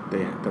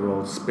 They were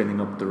all spinning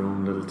up their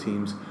own little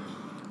teams.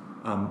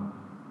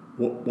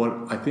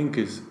 what I think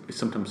is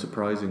sometimes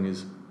surprising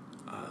is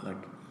like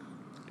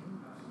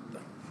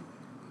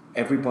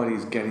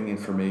everybody's getting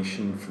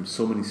information from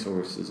so many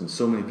sources and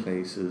so many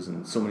places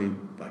and so many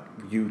like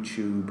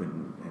YouTube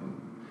and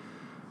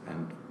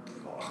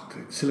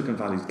Silicon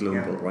Valley's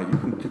global, right?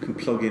 You can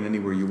plug in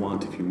anywhere you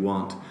want if you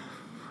want.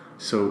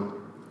 So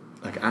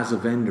like as a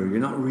vendor, you're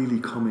not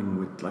really coming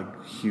with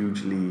like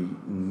hugely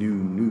new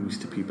news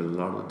to people a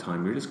lot of the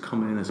time. You're just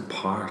coming in as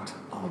part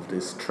of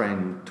this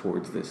trend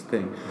towards this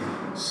thing.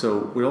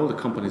 So with all the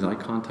companies I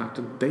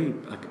contacted, they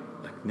like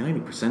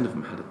 90% of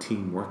them had a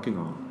team working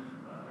on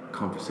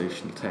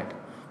conversational tech.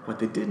 What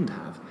they didn't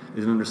have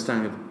is an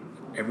understanding of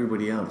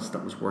everybody else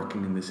that was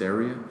working in this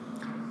area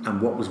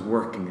and what was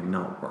working and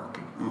not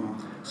working.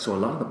 So a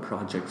lot of the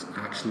projects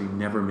actually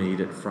never made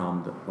it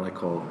from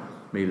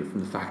made it from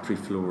the factory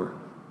floor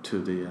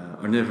to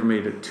or never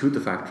made it to the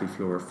factory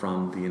floor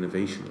from the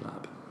innovation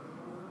lab.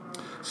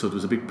 So there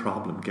was a big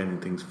problem getting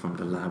things from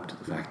the lab to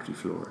the factory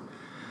floor.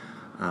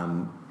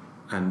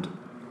 And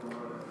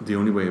the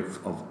only way of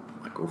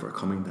like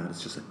overcoming that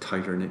is just a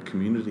tighter knit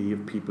community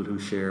of people who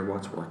share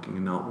what's working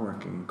and not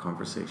working in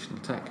conversational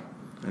tech.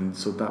 And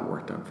so that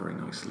worked out very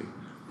nicely.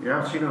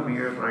 Yeah, I've seen over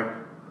years, like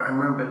I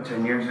remember about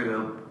 10 years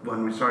ago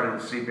when we started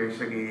to see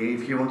basically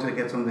if you wanted to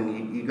get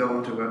something, you go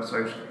onto a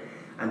website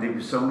and there'd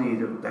be somebody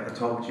that could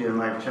talk to you in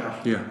live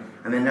chat. Yeah.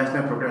 And then that's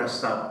now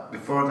progressed that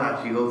before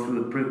that you go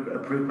through a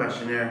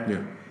pre-questionnaire.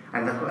 Yeah.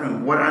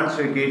 And what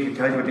answer it gives you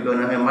tells you where to go.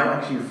 Now it might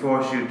actually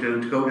force you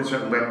to go to a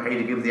certain web page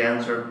to give the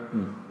answer,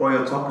 or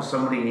you'll talk to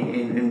somebody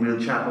in real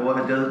chat. But what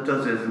it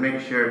does is it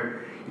makes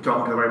sure you're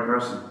talking to the right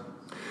person.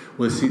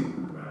 Well, see,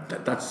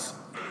 that's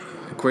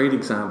a great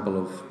example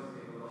of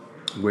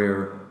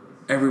where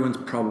everyone's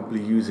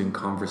probably using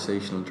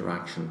conversational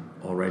interaction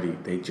already.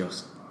 They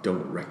just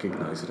don't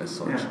recognize it as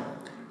such. Yeah.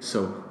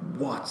 So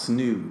what's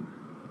new?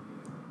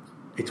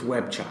 It's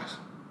web chat.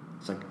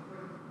 It's like,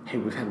 hey,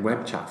 we've had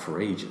web chat for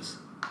ages,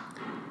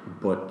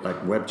 but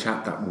like web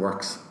chat that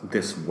works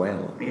this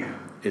well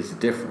is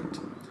different.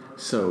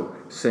 So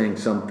saying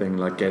something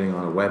like getting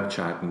on a web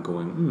chat and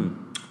going,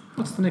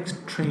 what's the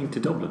next train to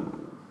Dublin?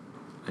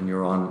 And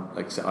you're on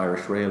like say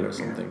Irish Rail or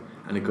something,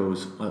 and it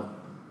goes, well,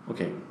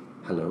 okay,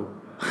 hello.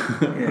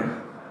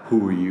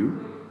 Who are you?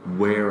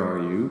 Where are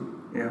you?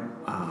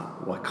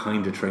 What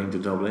kind of train to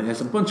Dublin? It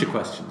has a bunch of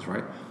questions,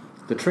 right?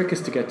 The trick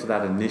is to get to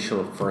that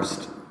initial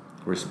first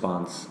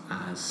response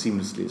as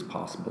seamlessly as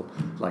possible.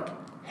 Like,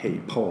 hey,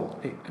 Paul,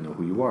 hey, I know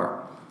who you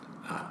are.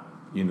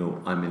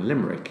 I'm in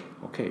Limerick.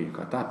 Okay, you've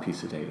got that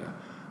piece of data.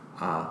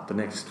 The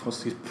next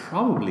host is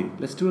probably,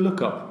 let's do a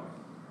lookup.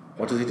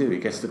 What does he do? He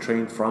gets the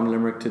train from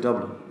Limerick to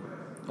Dublin.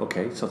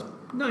 Okay, so it's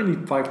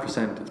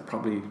 95%. It's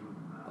probably,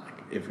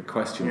 like, if a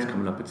question is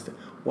coming up, it's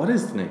what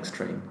is the next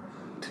train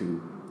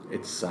to?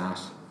 It's at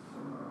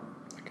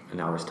like an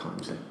hour's time,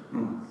 say.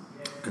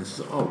 And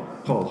so, oh,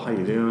 Paul, how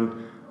you doing?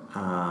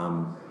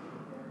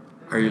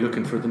 Are you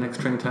looking for the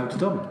next train time to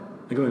Dublin?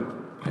 I go,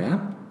 I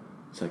am.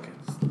 It's like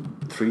it's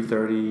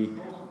 3:30.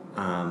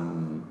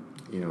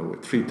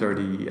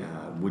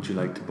 3:30. Would you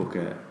like to book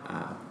a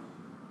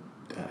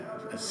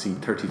C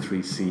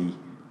 33C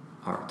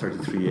or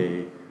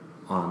 33A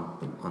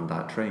on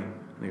that train?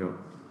 And I go,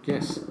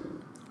 yes.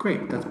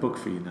 Great, that's booked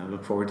for you now.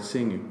 Look forward to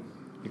seeing you.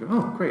 You go,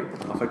 oh, great.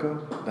 Off I go.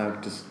 Now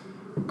just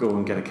go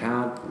and get a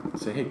cab.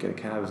 Say, hey, get a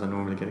cab as I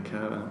normally get a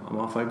cab. And I'm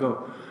off I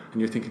go.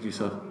 And you're thinking to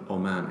yourself, oh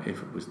man,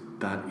 if it was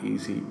that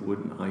easy,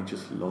 wouldn't I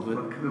just love it?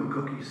 Well,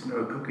 cookies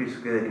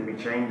can be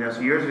changed now. So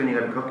years ago when you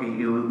got a cookie,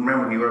 you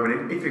remember who you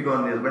were, but if you go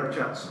on these web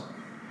chats,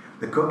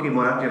 the cookie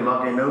will actually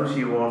log in, knows who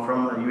you are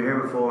from that you were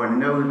here before, and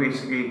knows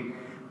basically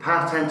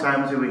past 10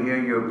 times over here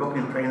you're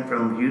booking train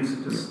from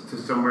Houston to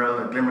somewhere else,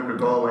 like Limerick or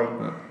Galway.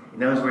 He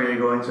knows where you're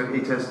going. So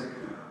it says,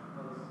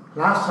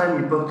 last time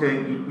you booked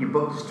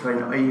this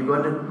train, are you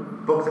going to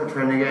book that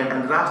train again?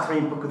 And the last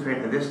time you booked a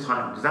train at this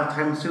time, does that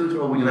time suit,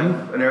 or would you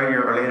like an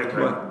earlier or later time?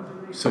 Well,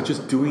 so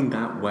just doing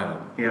that well.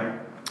 Yeah.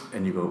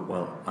 And you go,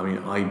 well, I mean,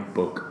 I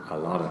book a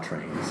lot of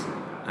trains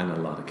and a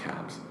lot of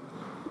cabs.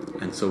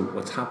 And so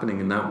what's happening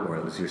in that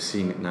world, is you're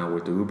seeing it now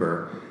with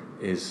Uber,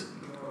 is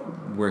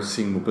we're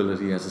seeing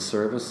mobility as a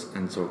service,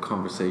 and so a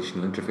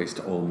conversational interface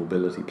to all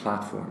mobility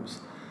platforms.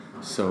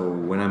 So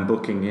when I'm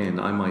booking in,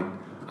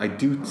 I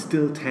do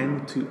still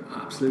tend to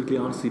absolutely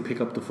honestly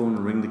pick up the phone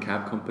and ring the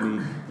cab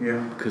company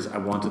because I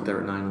want it there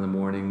at 9 a.m.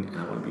 and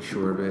I want to be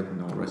sure of it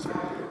and all the rest of it.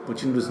 But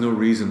there's no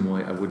reason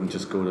why I wouldn't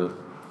just go to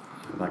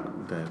like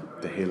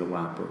the Halo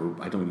app, or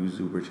I don't use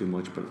Uber too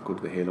much, but go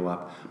to the Halo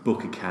app,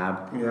 book a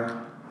cab.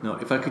 Yeah. Now,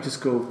 if I could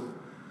just go,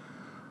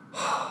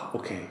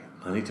 okay,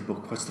 I need to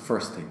book, what's the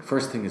first thing?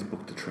 First thing is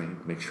book the train,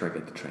 make sure I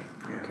get the train.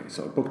 Yeah. Okay,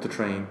 so I booked the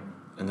train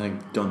and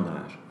I've done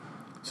that.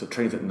 So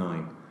train's at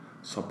 9.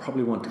 So I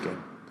probably want to get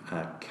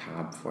a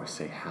cab for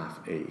say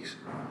 8:30.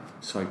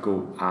 So I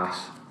go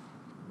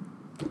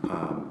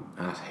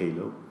at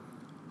Halo,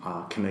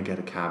 can I get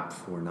a cab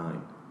for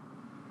 9?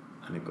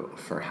 And I go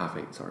for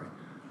 8:30, sorry.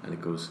 And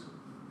it goes,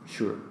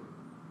 sure,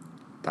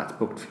 that's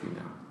booked for you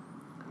now.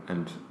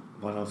 And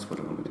what else would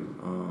I want to do?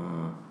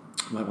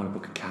 I might want to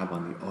book a cab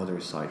on the other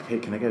side. Hey,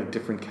 can I get a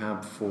different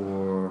cab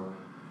for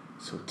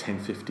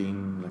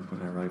 10:15, like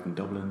when I arrive in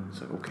Dublin?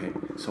 So okay.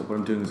 So what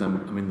I'm doing is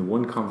I'm in the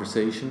one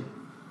conversation,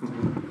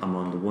 I'm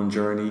on the one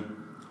journey,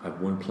 I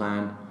have one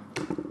plan,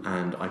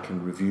 and I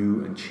can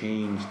review and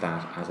change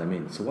that as I'm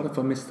in. So what if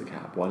I miss the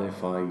cab? What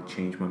if I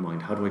change my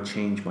mind? How do I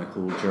change my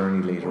whole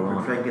journey later on?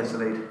 Or train gets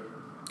delayed.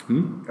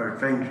 Or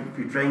if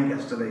your train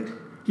gets delayed.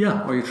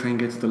 Yeah, or your train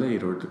gets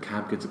delayed, or the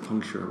cab gets a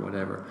puncture, or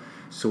whatever.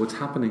 So what's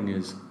happening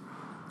is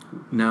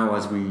now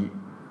as I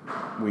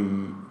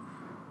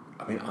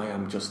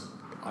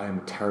am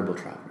a terrible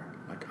traveller.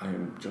 Like I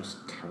am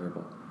just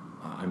terrible.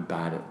 I'm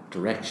bad at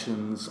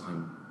directions.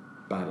 I'm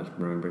bad at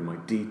remembering my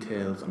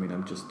details. I mean,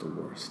 I'm just the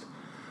worst.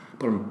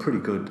 But I'm pretty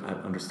good at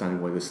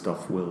understanding why this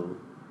stuff will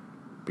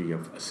be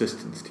of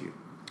assistance to you.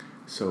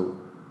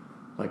 So,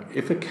 like,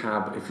 if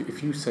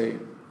you say,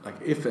 like,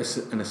 if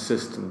an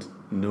assistant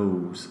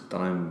knows that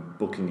I'm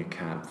booking a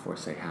cab for,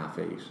 say,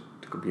 8:30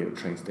 to be at a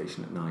train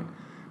station at 9,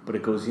 but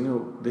it goes,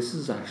 this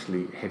is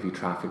actually heavy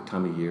traffic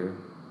time of year.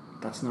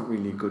 That's not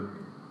really good.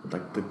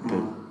 Like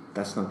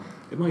that's not.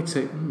 It might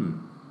say,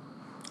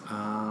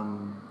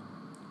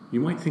 you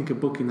might think of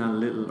booking that a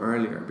little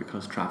earlier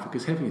because traffic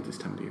is heavy at this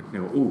time of the year.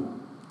 Now,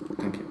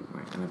 thank you,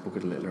 right? And I book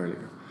it a little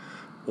earlier.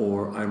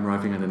 Or I'm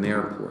arriving at an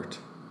airport,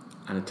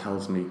 and it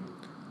tells me,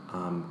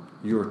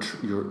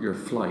 your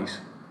flight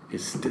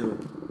is still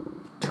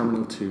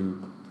Terminal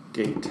 2,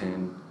 Gate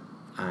 10,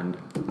 and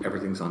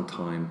everything's on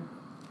time.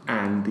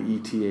 And the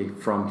ETA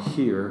from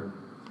here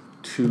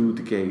to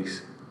the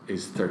gate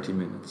is 30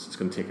 minutes. It's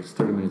going to take us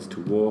 30 minutes to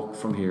walk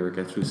from here,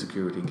 get through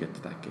security, and get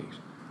to that gate.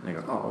 And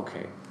I go,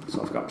 okay,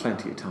 so I've got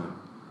plenty of time.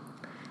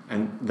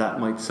 And that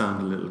might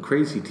sound a little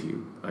crazy to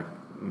you, like,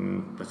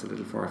 that's a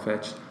little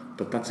far-fetched,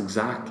 but that's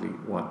exactly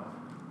what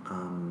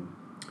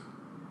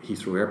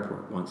Heathrow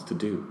Airport wants to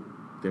do.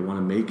 They want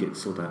to make it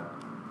so that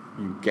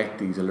you get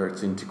these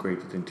alerts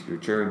integrated into your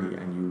journey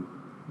and you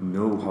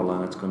know how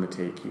long it's going to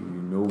take you,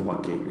 you know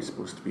what gate you're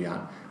supposed to be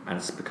at, and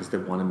it's because they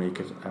want to make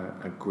it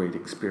a great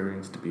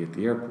experience to be at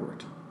the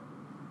airport.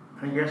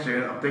 I guess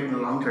you're updating the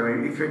long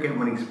term. If you're getting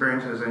one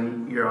experiences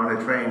and you're on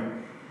a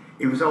train,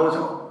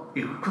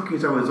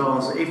 cookie's always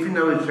on. So if you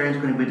know the train's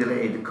going to be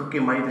delayed, the cookie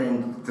might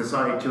then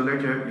decide to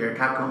alert your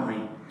cab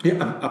company.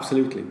 Yeah,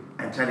 absolutely.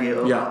 And tell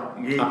you,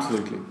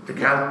 absolutely.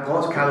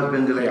 Paul's cab has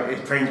been delayed,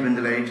 his train's been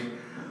delayed,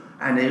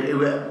 and it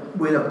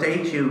will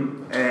update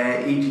you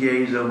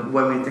ETAs of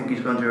when we think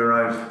he's going to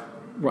arrive.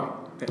 Right,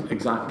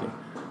 exactly.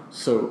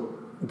 So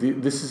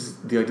this is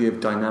the idea of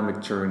dynamic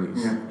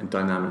journeys and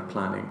dynamic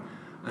planning.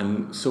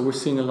 And so we're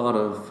seeing a lot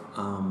of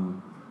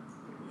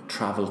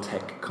travel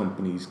tech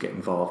companies get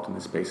involved in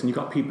this space. And you've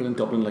got people in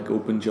Dublin like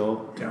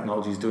OpenJaw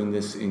Technologies doing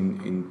this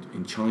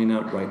in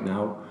China right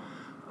now.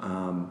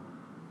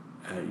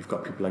 You've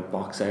got people like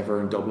BoxEver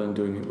in Dublin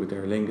doing it with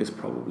Aer Lingus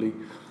probably.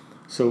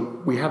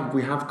 So we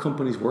have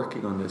companies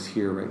working on this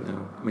here right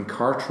now. I mean,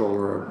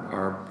 Cartroller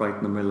are right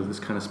in the middle of this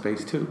kind of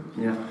space too.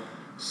 Yeah.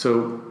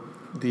 So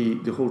the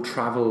whole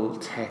travel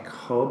tech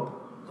hub,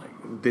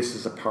 this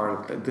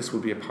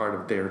will be a part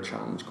of their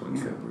challenge going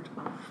forward.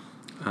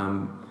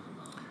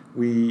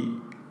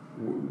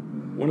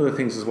 One of the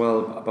things as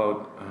well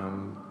about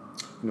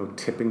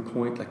tipping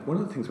point, like one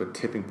of the things about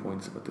tipping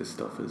points about this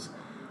stuff is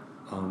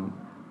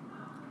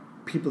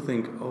people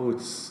think,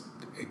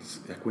 it's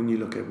like when you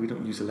look at, we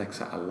don't use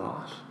Alexa a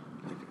lot,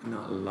 like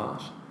not a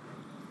lot,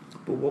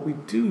 but what we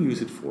do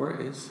use it for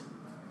is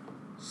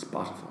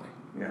Spotify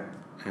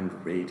and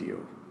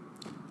radio.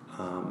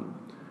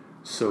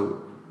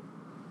 So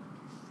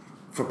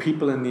for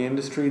people in the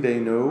industry, they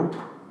know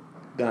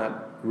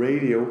that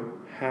radio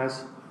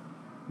has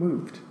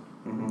moved.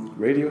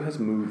 Mm-hmm. Radio has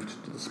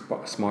moved to the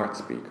smart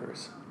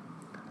speakers.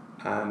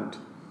 And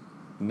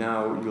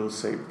now you'll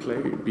say,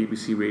 play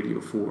BBC Radio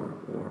 4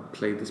 or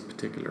play this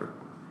particular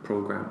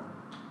program.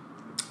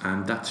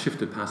 And that's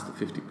shifted past the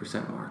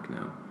 50% mark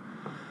now.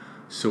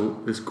 So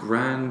this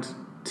grand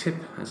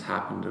tip has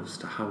happened as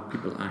to how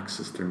people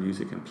access their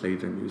music and play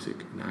their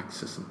music and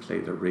access and play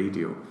their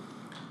radio.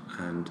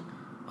 And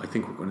I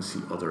think we're going to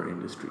see other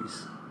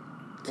industries.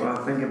 Well,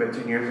 I think about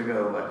 10 years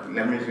ago,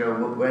 11 years ago,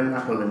 when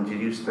Apple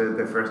introduced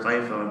the first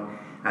iPhone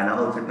and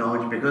all the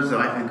technology, because the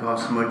iPhone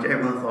cost so much,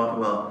 everyone thought,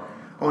 well,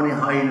 only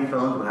high-end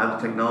phones will have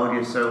the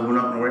technology, so we're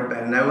not going to worry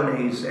about it.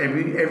 Nowadays,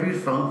 every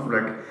phone for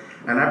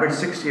an average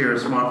 60-year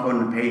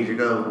smartphone and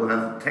pay-as-you-go will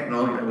have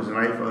technology that was an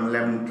iPhone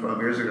 11, 12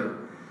 years ago.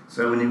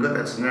 So when you've got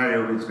that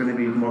scenario, it's going to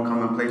be more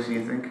commonplace than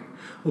you think.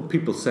 Well,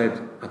 people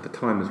said at the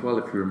time as well,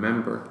 if you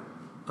remember,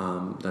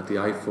 that the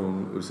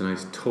iPhone was a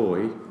nice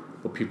toy,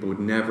 but people would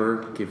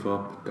never give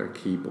up their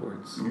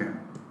keyboards. Yeah.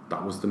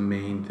 That was the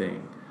main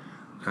thing.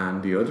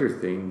 And the other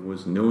thing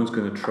was no one's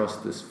going to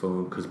trust this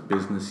phone because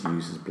business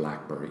uses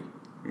BlackBerry.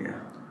 Yeah.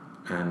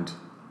 And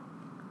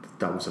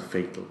that was a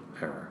fatal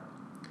error.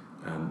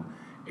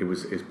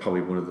 It's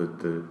probably one of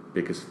the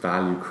biggest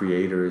value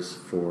creators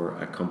for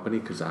a company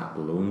because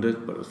Apple owned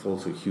it, but it was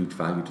also a huge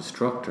value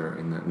destructor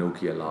in that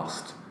Nokia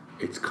lost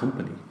its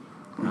company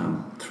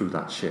through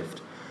that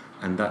shift.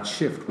 And that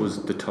shift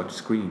was the touch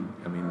screen.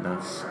 I mean,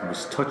 it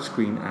was touch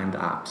screen and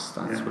apps.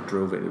 That's what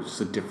drove it. It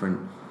was a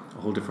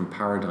whole different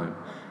paradigm.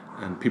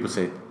 And people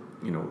say,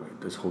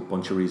 there's a whole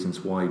bunch of reasons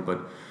why,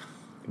 but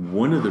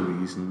one of the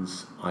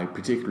reasons I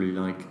particularly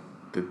like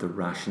the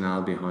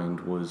rationale behind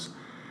was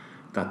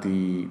that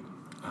the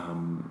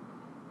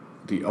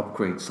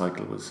upgrade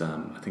cycle was,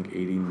 I think,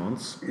 18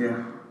 months.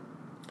 Yeah.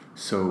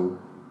 So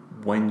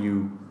when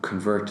you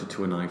converted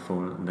to an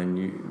iPhone and then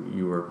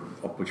you were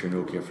up with your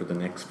Nokia for the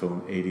next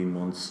phone, 18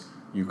 months,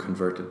 you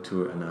converted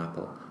to an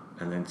Apple,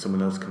 and then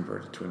someone else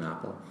converted to an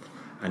Apple.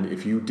 And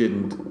if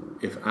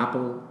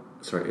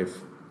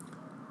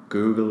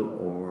Google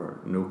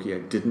or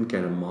Nokia didn't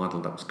get a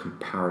model that was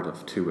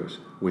comparative to it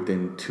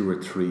within 2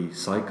 or 3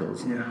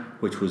 cycles,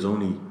 which was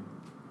only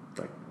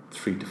like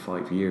 3 to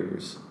 5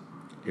 years,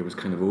 it was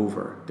kind of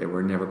over. They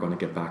were never going to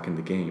get back in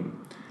the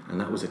game. And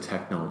that was a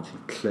technology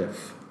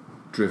cliff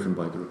driven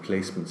by the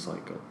replacement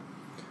cycle.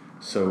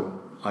 So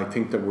I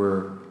think that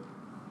we're,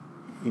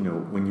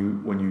 when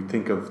you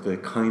think of the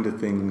kind of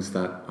things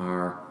that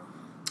are,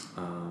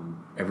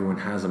 everyone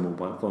has a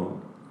mobile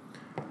phone.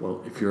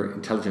 Well, if your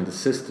intelligent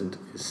assistant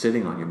is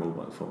sitting on your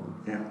mobile phone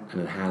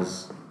and it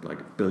has like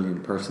a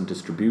billion-person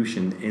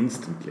distribution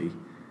instantly,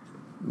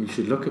 you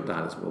should look at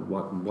that as well.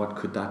 What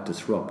could that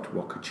disrupt?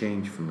 What could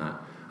change from that?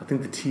 I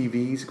think the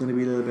TV is going to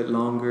be a little bit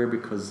longer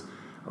because,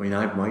 I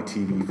have my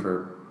TV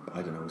for,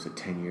 I don't know, is it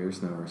 10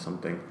 years now or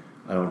something?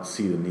 I don't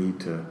see the need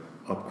to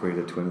upgrade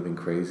it to anything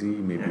crazy,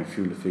 maybe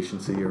fuel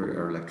efficiency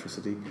or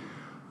electricity.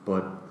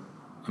 But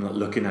I'm not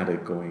looking at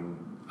it going,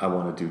 I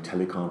want to do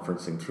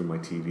teleconferencing through my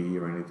TV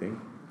or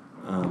anything.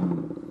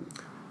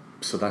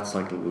 So that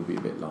cycle will be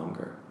a bit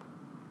longer.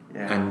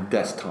 Yeah. And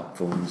desktop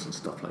phones and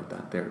stuff like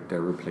that,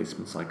 their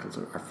replacement cycles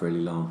are fairly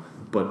long.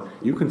 But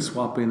you can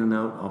swap in and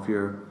out of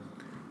your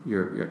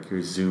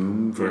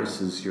Zoom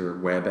versus your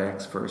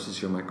WebEx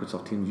versus your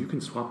Microsoft Teams. You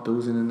can swap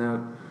those in and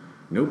out,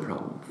 no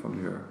problem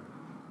from your.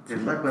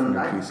 It's like when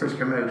I first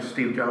came out,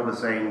 Steve Jobs was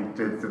saying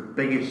that the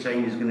biggest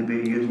change is going to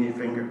be using your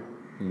finger,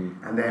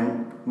 and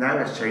then now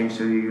it's changed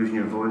to using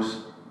your voice,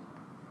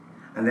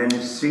 and then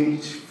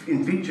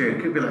in future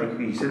it could be like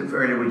you said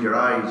earlier with your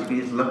eyes. You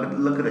can just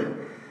look at it,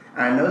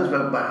 and notice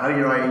about how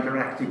your eye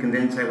interacts. You can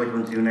then say what you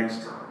want to do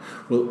next.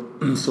 Well,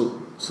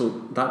 so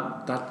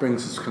that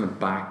brings us kind of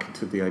back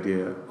to the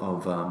idea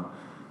of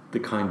the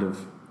kind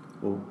of,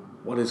 well,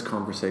 what is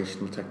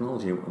conversational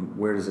technology and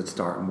where does it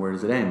start and where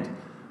does it end?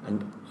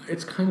 And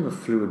it's kind of a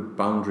fluid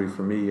boundary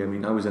for me.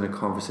 I was in a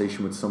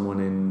conversation with someone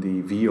in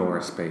the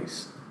VR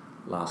space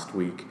last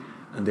week,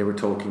 and they were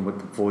talking about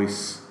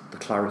the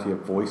clarity of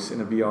voice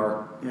in a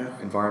VR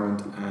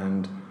environment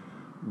and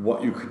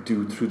what you could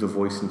do through the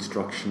voice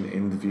instruction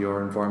in the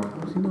VR environment.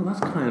 That's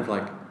kind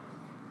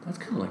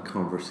of like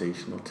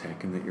conversational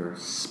tech, in that you're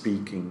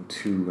speaking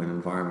to an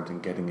environment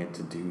and getting it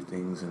to do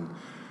things, and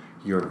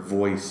your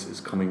voice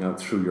is coming out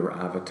through your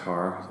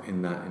avatar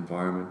in that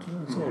environment.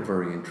 It's all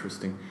very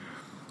interesting.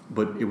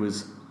 But it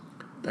was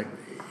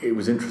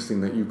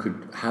interesting that you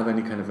could have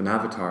any kind of an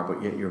avatar,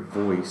 but yet your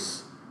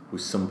voice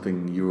was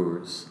something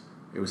yours.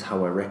 It was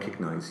how I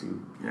recognize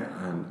you. Yeah.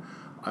 And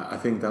I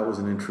think that was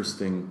an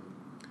interesting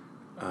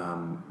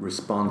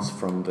response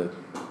from the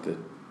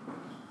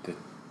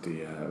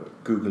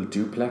Google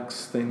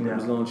Duplex thing that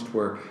was launched,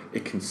 where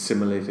it can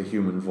simulate a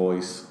human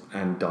voice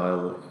and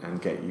dial and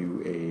get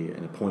you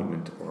an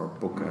appointment or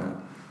book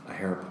a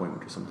hair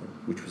appointment or something,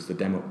 which was the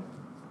demo.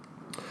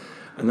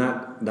 And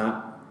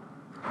that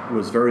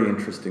was very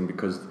interesting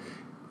because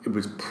it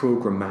was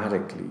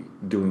programmatically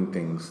doing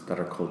things that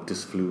are called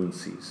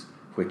disfluencies,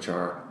 which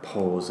are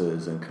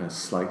pauses and kind of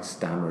slight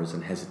stammers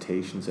and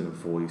hesitations in a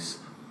voice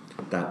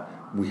that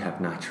we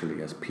have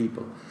naturally as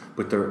people,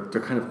 but they're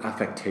kind of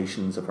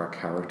affectations of our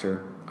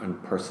character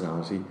and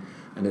personality.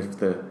 And if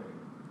the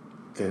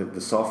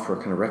software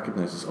kind of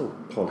recognizes, oh,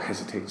 Paul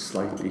hesitates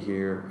slightly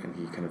here, and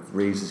he kind of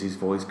raises his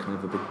voice kind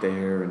of a bit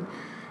there, and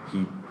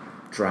he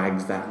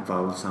drags that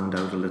vowel sound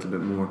out a little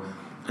bit more,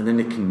 and then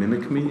it can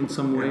mimic me in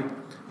some way.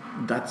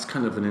 That's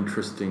kind of an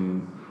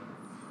interesting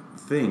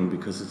thing,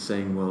 because it's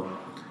saying, well,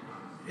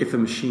 if a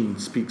machine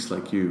speaks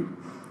like you,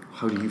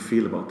 how do you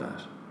feel about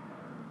that?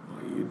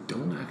 You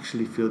don't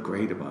actually feel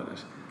great about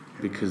it,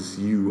 because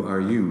you are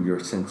you. Your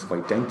sense of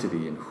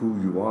identity and who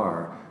you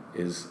are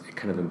is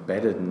kind of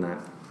embedded in that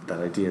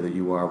idea that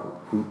you are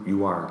who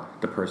you are,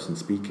 the person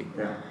speaking.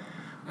 Yeah.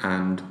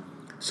 And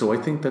so I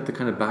think that the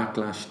kind of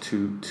backlash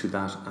to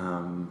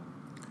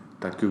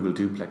that Google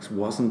Duplex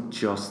wasn't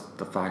just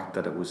the fact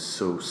that it was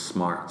so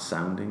smart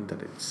sounding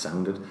that it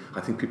sounded.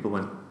 I think people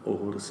went, oh,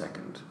 hold a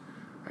second,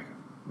 like,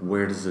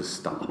 where does this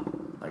stop?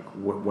 Like,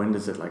 when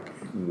does it, like,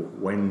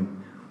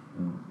 when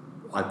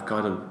I've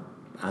got to,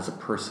 as a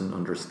person,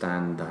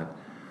 understand that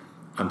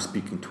I'm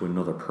speaking to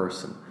another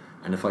person,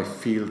 and if I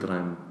feel that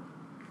I'm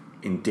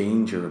in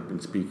danger of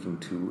being speaking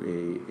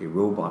to a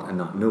robot and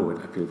not know it,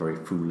 I feel very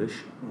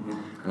foolish.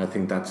 Mm-hmm. And I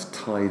think that's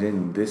tied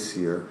in this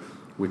year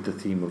with the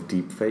theme of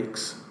deep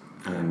fakes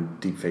and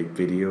deepfake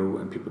video,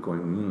 and people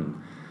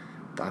going,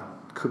 that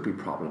could be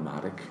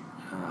problematic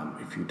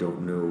if you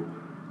don't know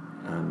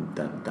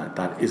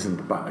that isn't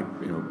about,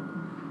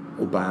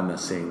 Obama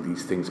saying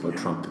these things about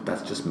Trump,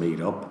 that's just made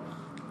up,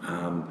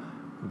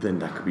 then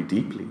that could be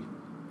deeply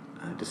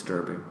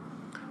disturbing.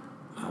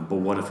 But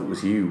what if it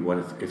was you? What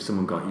if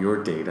someone got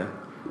your data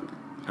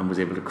and was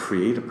able to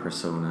create a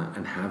persona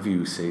and have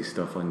you say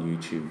stuff on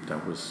YouTube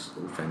that was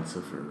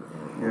offensive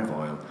or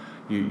vile?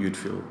 You'd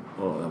feel,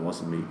 oh, that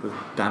wasn't me. But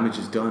damage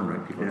is done,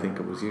 right? People think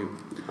it was you.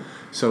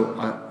 So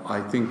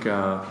I think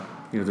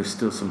there's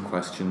still some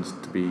questions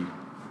to be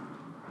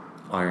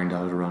ironed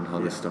out around how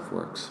this stuff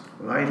works.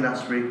 Well,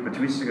 last week, but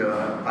 2 weeks ago,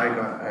 I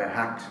got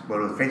hacked.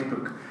 Well, with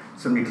Facebook,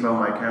 somebody cloned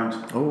my account.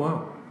 Oh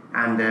wow!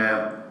 And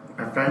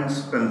my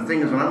friends. And the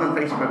thing is, when I'm on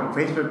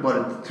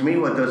Facebook, to me,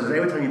 what it does is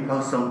every time you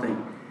post something,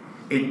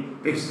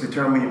 it's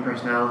determining your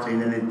personality,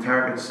 and then it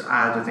targets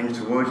ads or things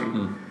towards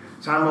you.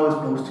 So I'm always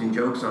posting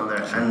jokes on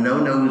there, and no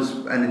one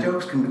knows, and the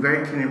jokes can be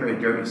very clean and very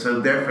dirty. So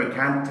therefore, I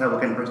can't tell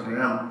what kind of person I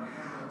am.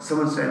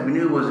 Someone said, we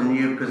knew it wasn't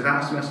you, because it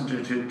asked the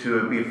messenger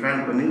to be a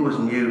friend, but we knew it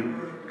wasn't you,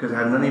 because I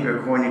had none of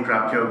your corny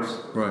crap jokes.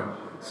 Right.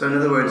 So in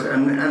other words,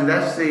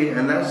 unless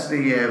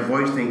the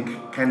voice thing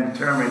can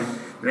determine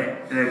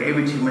that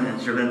every 2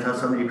 minutes you're going to tell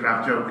somebody a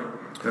crap joke,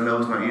 they'll know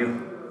it's not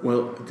you.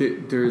 Well,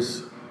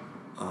 there's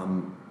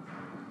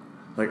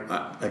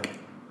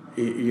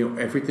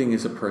everything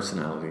is a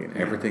personality, and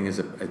everything is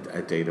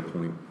a data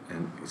point.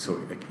 And so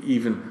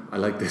even I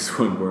like this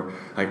one where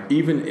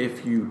even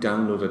if you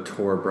download a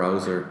Tor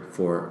browser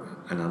for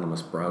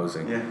anonymous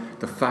browsing,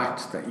 the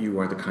fact that you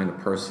are the kind of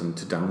person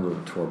to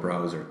download a Tor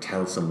browser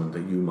tells someone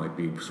that you might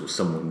be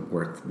someone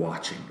worth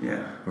watching.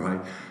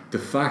 Right? The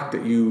fact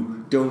that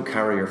you don't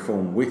carry your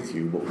phone with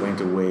you but went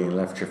away and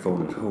left your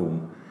phone at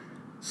home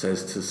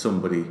says to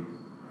somebody,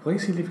 why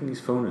is he leaving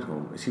his phone at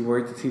home? Is he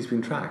worried that he's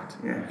been tracked?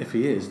 If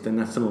he is, then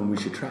that's someone we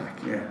should track.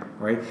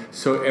 Right?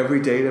 So every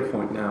data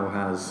point now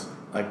has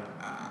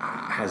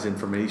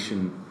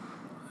information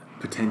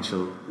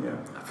potential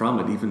from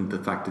it, even the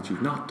fact that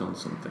you've not done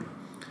something.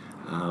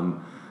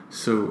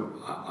 So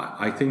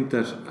I think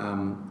that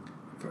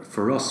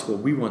for us, what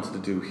we wanted to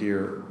do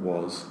here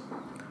was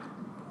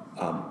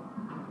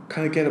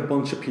kind of get a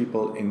bunch of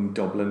people in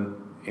Dublin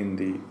in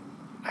the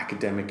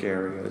academic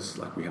areas,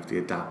 like we have the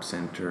Adapt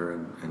Centre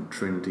and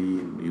Trinity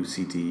and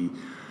UCD,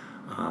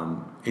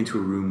 into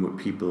a room with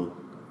people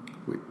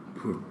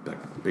who are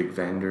like big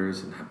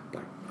vendors and have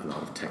like a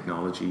lot of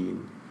technology,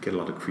 and get a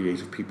lot of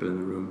creative people in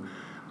the room,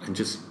 and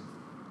just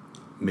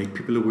make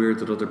people aware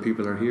that other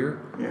people are here,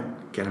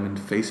 get them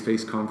into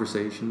face-to-face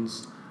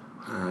conversations,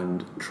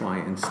 and try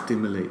and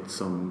stimulate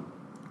some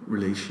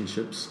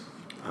relationships.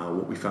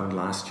 What we found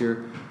last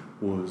year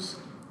was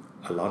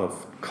a lot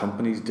of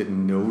companies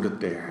didn't know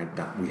that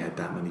we had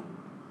that many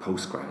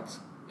postgrads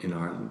in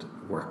Ireland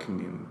working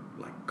in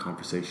like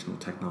conversational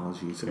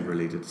technologies and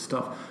related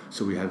stuff.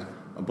 So we had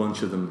a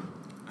bunch of them,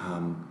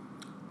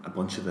 a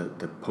bunch of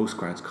the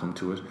postgrads come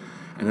to it,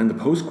 and then the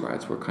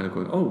postgrads were kind of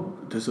going, oh,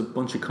 there's a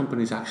bunch of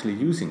companies actually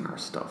using our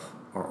stuff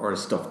or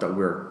stuff that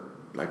we're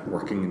like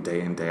working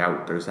day in, day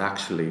out. There's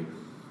actually,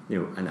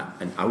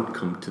 an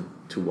outcome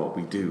to what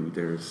we do.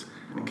 There's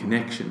a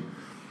connection,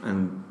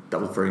 and that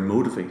was very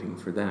motivating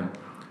for them.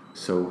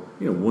 So,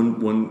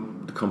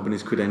 the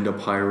companies could end up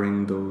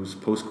hiring those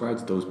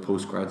postgrads. Those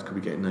postgrads could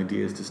be getting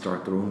ideas to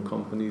start their own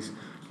companies.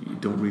 You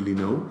don't really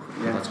know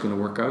how that's going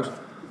to work out.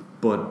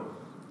 But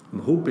I'm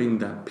hoping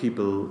that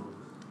people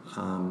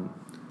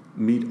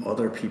meet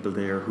other people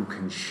there who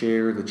can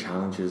share the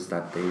challenges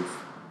that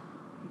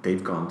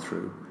they've gone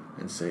through,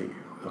 and say,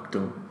 look,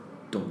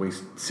 don't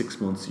waste 6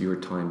 months of your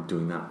time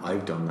doing that.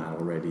 I've done that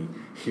already.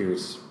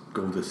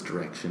 Go this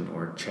direction,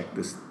 or check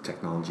this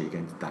technology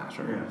against that,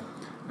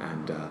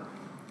 and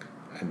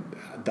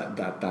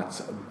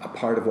that's a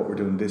part of what we're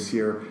doing this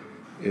year.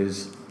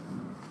 Is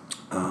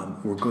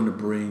we're going to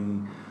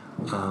bring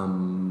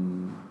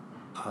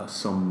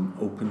some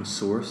open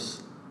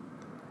source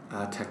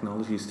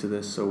technologies to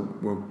this. So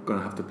we're going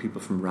to have the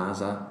people from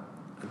Raza.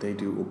 They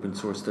do open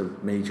source. They're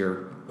a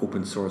major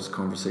open source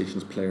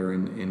conversations player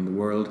in the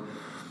world,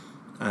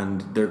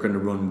 and they're going to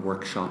run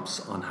workshops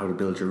on how to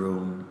build your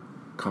own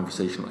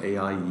conversational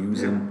AI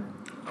using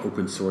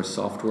open source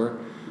software.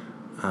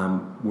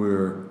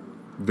 We're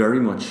very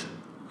much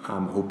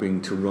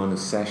hoping to run a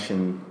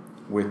session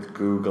with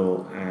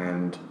Google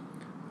and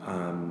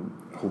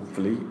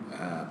hopefully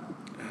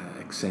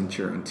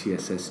Accenture and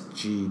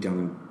TSSG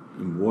down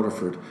in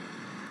Waterford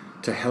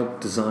to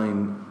help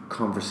design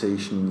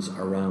conversations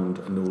around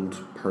an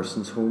old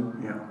person's home.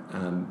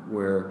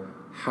 Where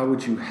how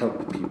would you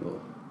help people?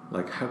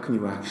 Like, how can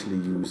you actually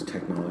use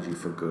technology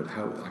for good?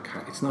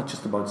 It's not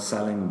just about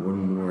selling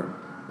one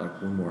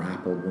more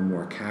apple, one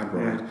more cab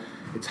ride.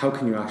 It's how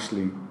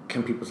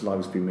can people's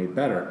lives be made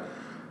better?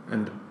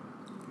 And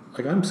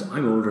like I'm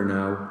older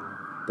now,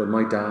 but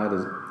my dad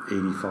is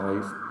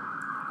 85.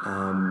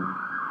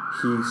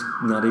 He's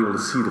not able to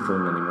see the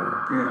phone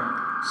anymore.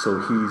 So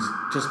he's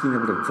just being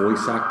able to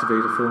voice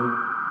activate a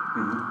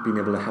phone, being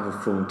able to have a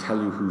phone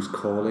tell you who's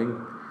calling,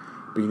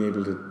 being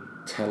able to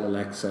tell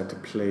Alexa to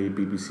play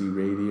BBC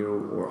Radio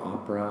or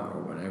opera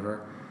or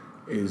whatever.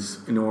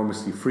 is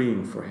enormously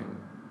freeing for him.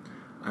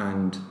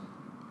 And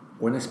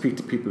when I speak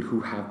to people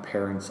who have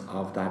parents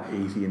of that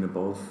 80 and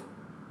above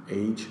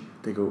age,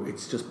 they go,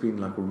 it's just been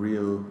like a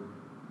real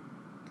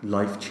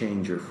life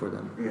changer for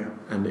them. Yeah.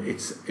 And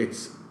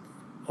it's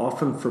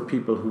often for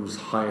people whose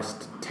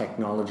highest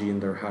technology in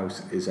their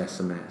house is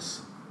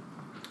SMS.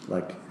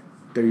 Like,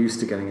 they're used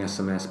to getting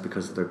SMS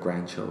because of their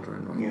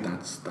grandchildren, right? Yeah.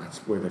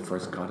 That's where they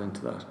first got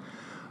into that.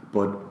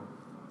 But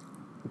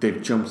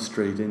they've jumped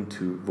straight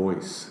into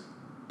voice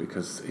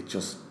because you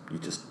just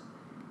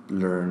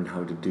learn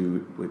how to do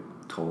it with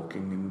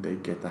talking, and they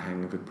get the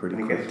hang of it pretty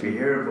quickly. And I guess if you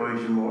hear a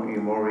voice,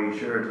 you're more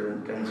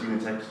reassured than seeing a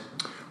text.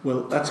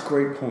 Well, that's a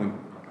great point.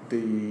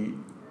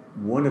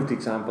 One of the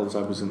examples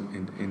I was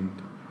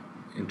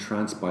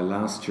entranced by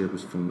last year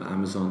was from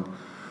Amazon,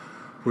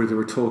 where they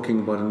were talking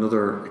about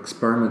another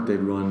experiment they'd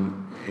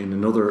run in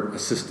another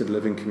assisted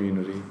living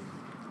community,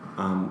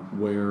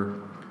 where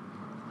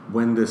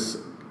when this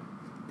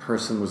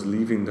person was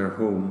leaving their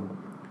home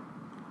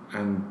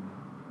and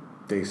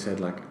they said,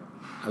 like,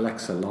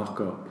 Alexa,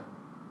 lock up,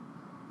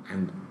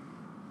 and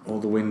all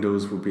the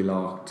windows would be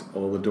locked,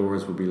 all the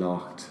doors would be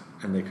locked,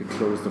 and they could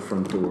close the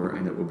front door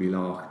and it would be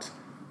locked,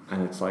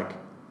 and it's like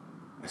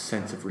a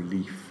sense of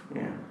relief.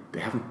 Yeah. They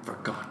haven't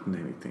forgotten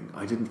anything.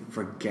 I didn't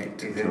forget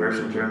to close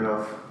it. Turned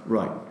off.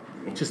 Right.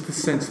 Just the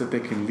sense that they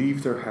can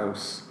leave their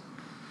house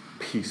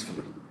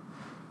peacefully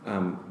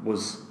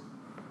was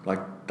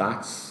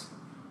that's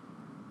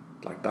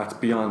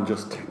beyond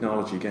just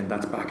technology. Again,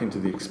 that's back into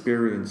the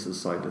experiences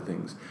side of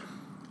things.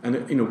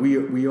 And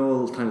we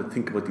all kind of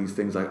think about these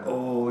things like,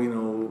 well,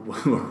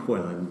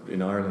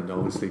 in Ireland,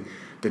 obviously,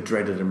 the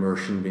dreaded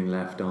immersion being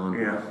left on,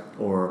 yeah.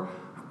 Or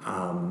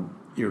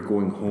you're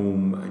going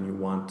home and you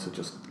want to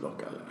just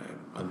look.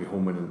 I'll be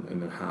home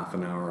in a half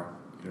an hour.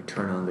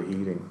 Turn on the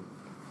heating,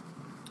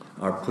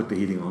 or put the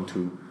heating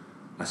onto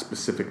a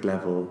specific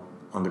level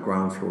on the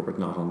ground floor, but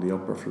not on the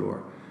upper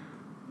floor.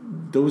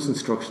 Those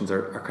instructions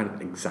are kind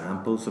of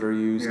examples that are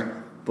used,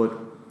 yeah. But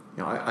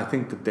I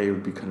think that they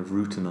would be kind of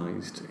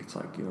routinized. It's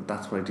like,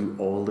 that's what I do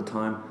all the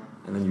time,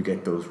 and then you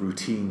get those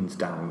routines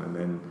down, and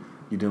then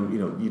you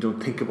don't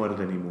think about it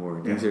anymore.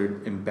 Yeah. These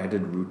are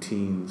embedded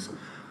routines.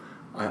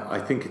 I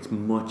think it's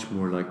much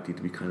more likely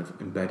to be kind of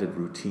embedded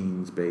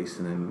routines based,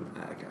 and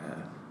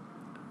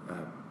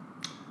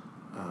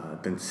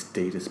then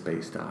status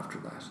based after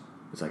that.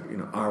 It's like,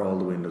 are all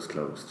the windows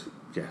closed?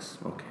 Yes.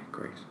 Okay.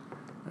 Great.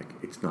 Like,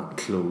 it's not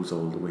close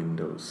all the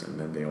windows and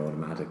then they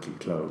automatically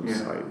close.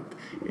 Yeah.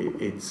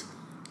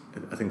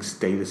 I think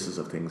statuses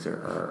of things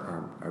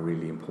are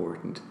really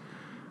important.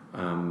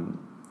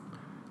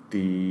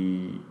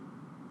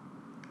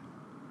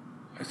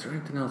 Is there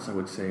anything else I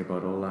would say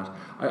about all that?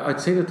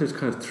 I'd say that there's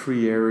kind of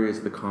three areas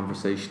of the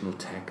conversational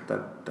tech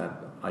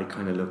that I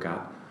kind of look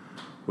at,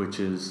 which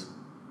is,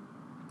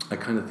 I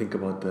kind of think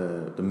about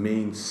the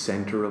main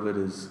center of it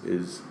is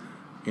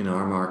in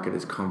our market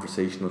is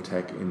conversational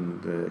tech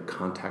in the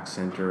contact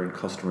center and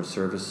customer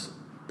service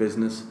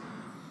business,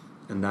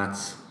 and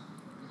that's,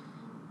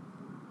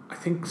 I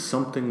think,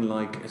 something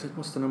like,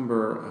 what's the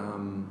number?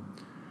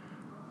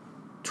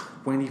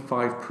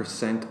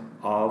 25%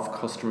 of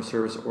customer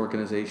service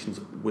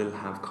organizations will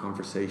have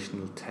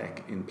conversational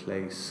tech in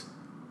place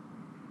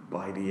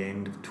by the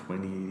end of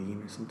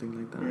 2018 or something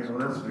like that. Yeah,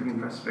 well, that's pretty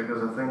impressive,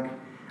 because I think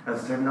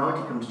as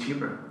technology becomes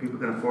cheaper, people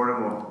can afford it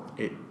more.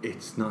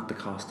 It's not the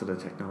cost of the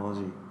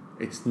technology.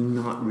 It's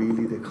not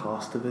really the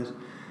cost of it.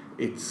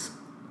 It's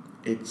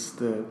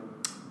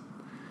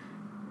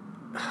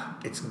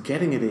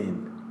getting it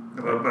in.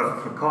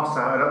 But for cost,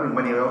 I don't mean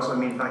money. I also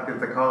mean the fact that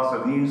the cost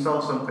of, when you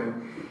install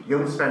something, you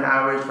don't spend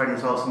hours trying to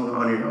install something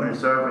on your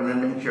server and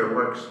then make sure it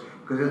works,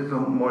 because it's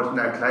more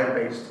now cloud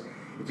based.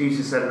 It's easy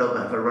to set it up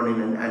and have it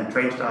running and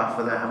train staff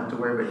without having to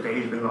worry about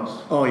days being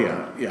lost. Oh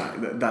yeah.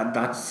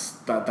 That's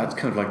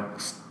kind of like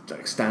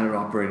standard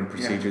operating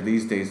procedure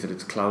these days, that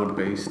it's cloud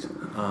based.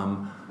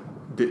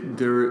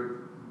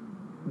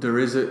 There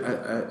is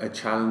a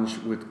challenge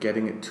with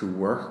getting it to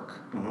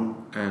work,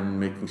 and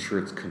making sure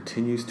it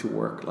continues to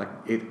work. Like,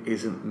 it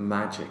isn't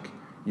magic.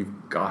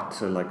 You've got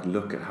to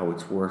look at how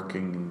it's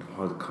working and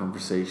how the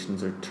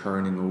conversations are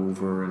turning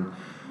over, and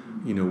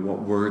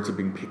what words are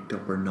being picked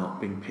up or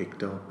not being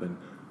picked up, and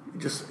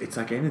it's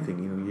like anything.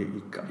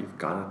 You've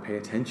got to pay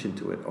attention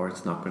to it, or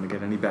it's not going to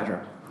get any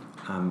better.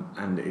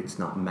 And it's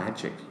not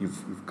magic.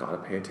 You've got to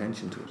pay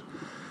attention to it.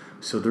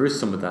 So there is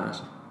some of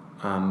that.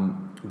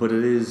 But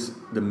it is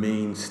the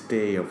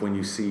mainstay of when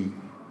you see,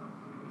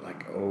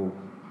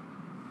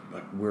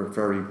 we're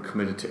very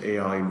committed to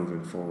AI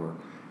moving forward.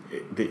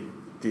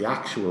 The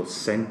actual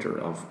center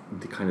of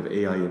the kind of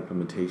AI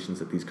implementations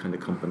that these kind of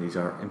companies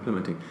are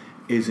implementing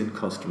is in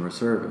customer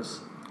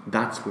service.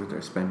 That's where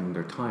they're spending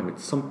their time.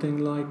 It's something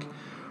like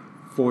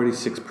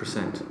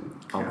 46%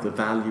 of the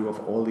value of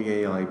all the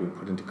AI being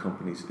put into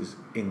companies is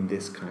in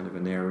this kind of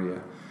an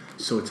area.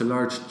 So it's a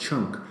large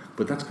chunk,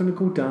 but that's going to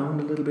go down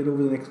a little bit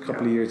over the next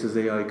couple of years as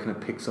AI kind of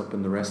picks up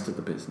in the rest of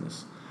the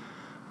business.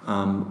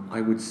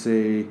 I would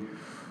say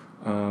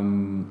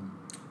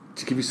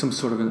to give you some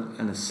sort of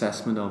an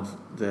assessment of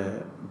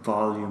the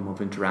volume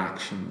of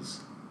interactions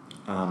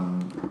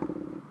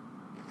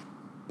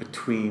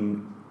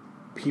between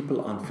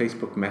people on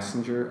Facebook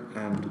Messenger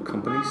and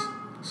companies.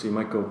 So you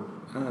might go,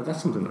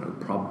 that's something that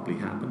will probably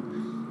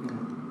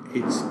happen.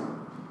 It's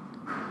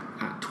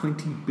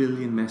 20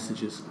 billion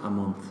messages a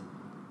month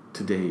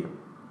today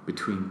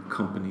between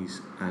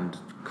companies and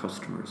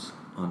customers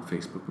on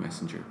Facebook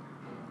Messenger,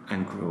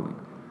 and growing.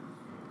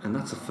 And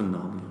that's a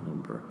phenomenal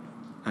number.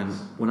 And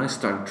when I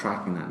started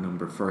tracking that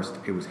number first,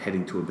 it was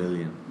heading to 1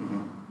 billion.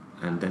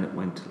 Mm-hmm. And then it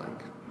went to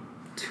like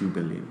 2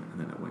 billion,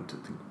 and then it went to, I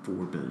think,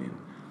 4 billion.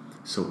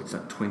 So it's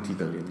at 20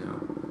 billion now.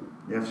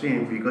 Yeah, I've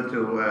seen if you go to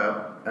your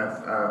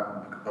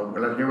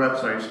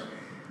website,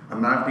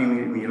 and automatically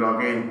when you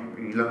log in,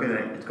 you look at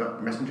it, it's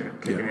got Messenger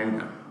clicking in.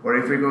 Yeah. Or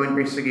if you're going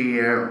basically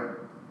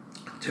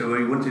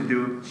you want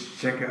to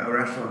check out a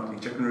restaurant, you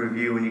check in a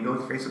review, and you go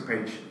to the Facebook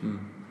page,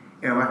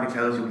 it automatically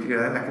tells you,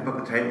 like a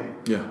book a table.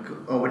 Yeah.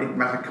 Or what it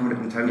automatically coming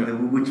up and telling you,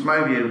 which in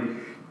my view,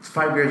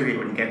 5 years ago you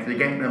wouldn't get to. They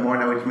get them more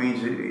now, which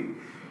means,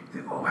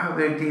 oh wow,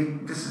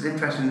 this is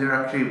interesting, they're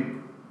actually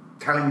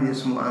telling me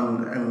this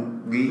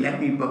and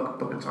let me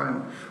book a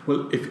time.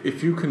 Well,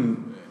 if you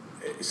can,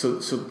 so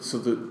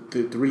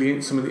the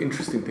really, some of the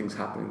interesting things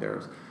happening there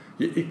is,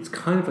 it's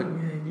kind of like,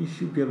 you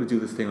should be able to do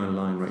this thing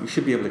online, right? You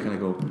should be able to kind of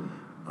go,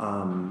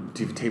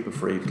 do you have a table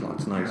for 8 o'clock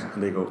tonight? Yeah.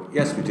 And they go,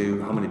 yes we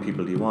do, how many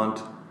people do you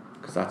want?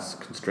 Because that's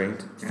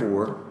constraint.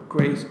 4,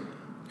 great.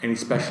 Any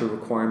special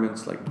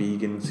requirements like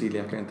vegan,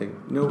 celiac, anything?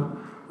 No.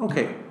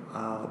 Okay,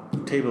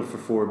 table for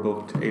 4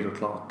 booked, 8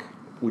 o'clock.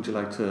 Would you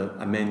like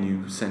a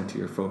menu sent to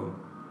your phone?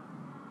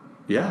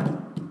 Yeah.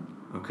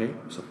 Okay,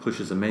 so it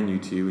pushes a menu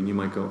to you, and you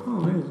might go,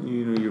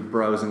 you're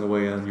browsing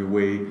away on your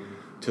way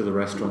to the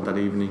restaurant that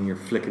evening, you're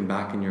flicking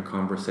back in your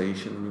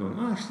conversation, and you're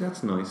going, actually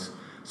that's nice.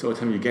 So by the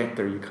time you get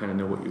there, you kind of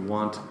know what you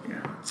want.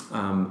 Yeah.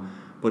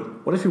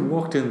 But what if you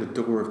walked in the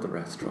door of the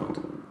restaurant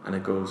and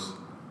it goes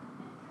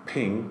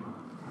ping,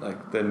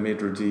 like the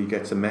maitre d'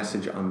 gets a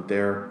message on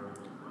their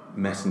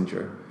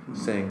messenger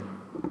saying,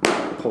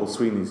 Paul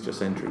Sweeney's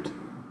just entered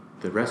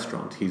the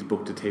restaurant, he's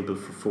booked a table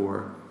for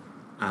 4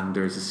 and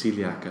there's a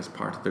celiac as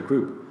part of the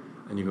group.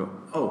 And you go,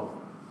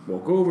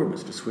 walk over,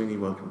 Mr. Sweeney,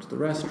 welcome to the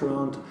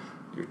restaurant,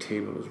 your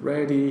table is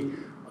ready,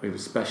 we have a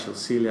special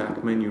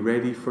celiac menu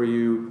ready for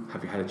you,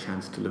 have you had a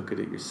chance to look at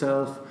it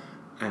yourself?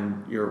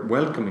 And your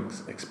welcome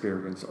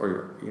experience,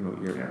 or your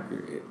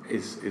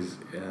is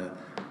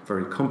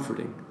very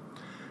comforting.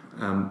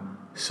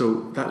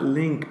 So that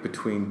link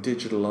between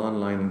digital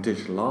online and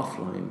digital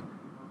offline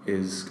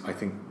is, I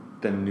think,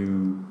 the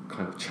new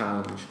kind of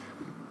challenge.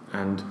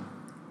 And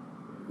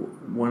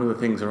one of the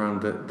things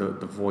around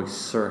the voice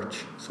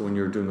search. So when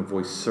you're doing a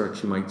voice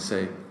search, you might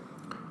say,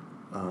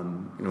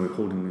 you're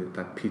holding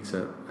that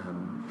pizza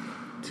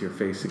to your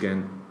face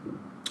again.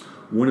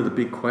 One of the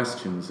big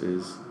questions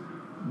is,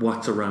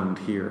 what's around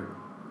here?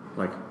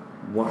 Like,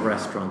 what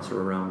restaurants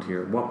are around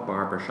here? What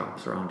barber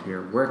shops are around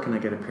here? Where can I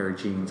get a pair of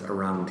jeans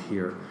around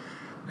here?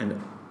 And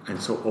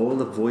so all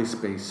the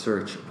voice-based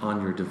search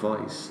on your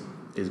device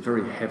is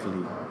very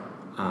heavily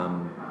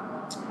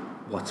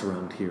what's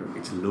around here.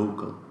 It's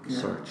local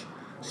search.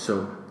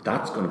 So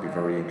that's going to be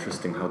very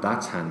interesting how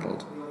that's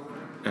handled.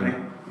 And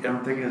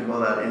I'm thinking as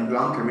well that in the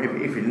long term,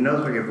 if you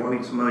know where your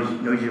voice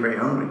knows you're very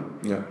hungry,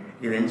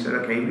 you then say,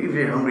 okay, if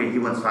you're hungry, he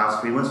wants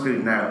fast food, he wants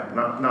food now,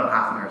 not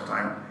half an hour's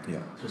time.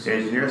 Yeah. So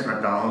say the nearest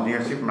McDonald's, the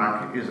nearest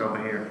supermarket is over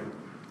here.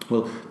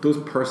 Well, those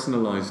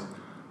personalised,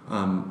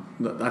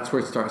 that's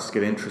where it starts to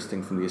get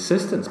interesting from the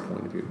assistant's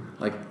point of view.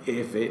 Like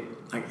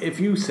if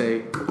you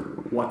say,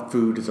 what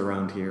food is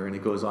around here, and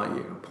it goes,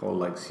 Paul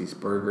likes his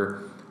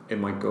burger, it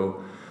might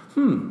go,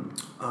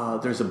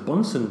 there's a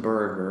Bunsen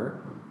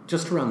burger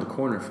just around the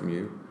corner from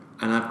you,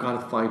 and I've got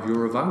a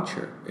 €5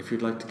 voucher if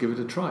you'd like to give it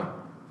a try.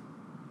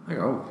 I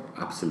go,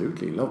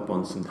 absolutely, love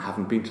Bunsen,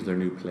 haven't been to their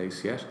new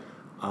place yet,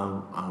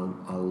 I'll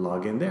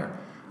log in there.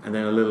 And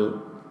then a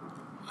little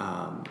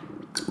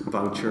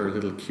voucher, a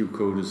little Q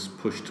code is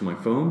pushed to my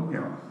phone,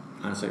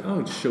 and it's like,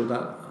 just show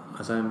that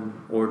as I'm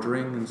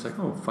ordering, and it's like,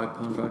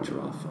 £5 voucher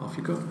off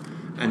you go.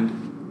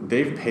 And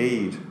they've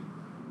paid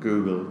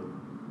Google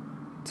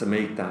to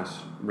make that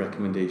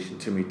recommendation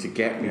to me, to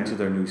get me to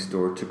their new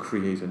store, to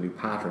create a new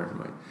pattern,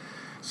 right?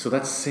 So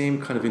that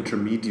same kind of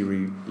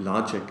intermediary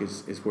logic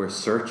is where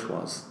search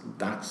was.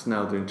 That's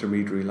now the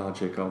intermediary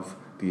logic of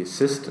the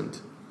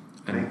assistant.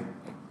 And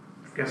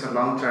I guess a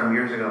long time,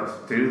 years ago,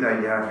 to do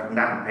that, you have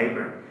that in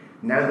paper.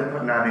 Now they're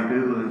putting that in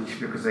Google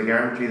because they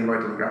guarantee the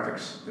right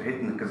demographics they're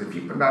hitting. Because if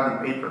you put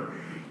that in paper,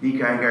 you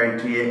can't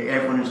guarantee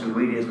everyone who's going to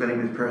read it is going to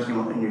be the person you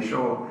want in your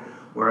show.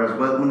 Whereas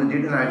when they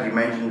do that, as you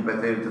mentioned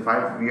about the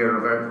 5-year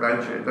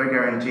voucher, they're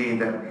guaranteeing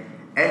that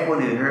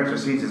everyone who hears or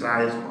sees this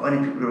ad is only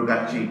people who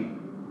actually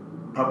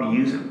probably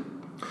use it.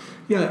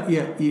 Yeah.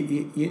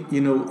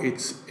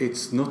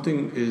 It's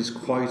nothing is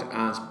quite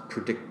as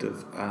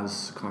predictive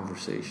as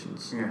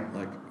conversations. Yeah.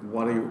 Like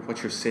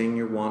what you're saying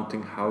you're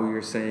wanting, how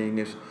you're saying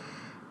it.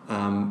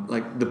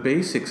 Like the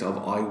basics of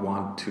I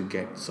want to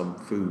get some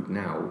food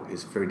now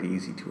is fairly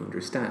easy to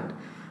understand.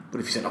 But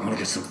if you said, I want to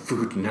get some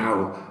food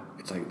now,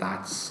 it's like,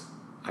 that's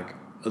like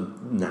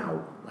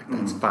now. Like,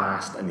 that's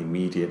fast and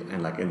immediate,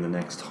 and like in the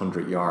next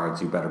 100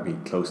 yards, you better be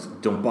close.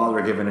 Don't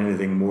bother giving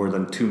anything more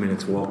than 2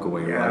 minutes walk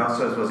away. Yeah, right? and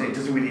also I suppose it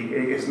doesn't really,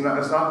 it's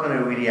not going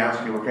to really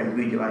ask you what kind of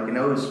food you like. You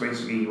know, it's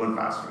basically you want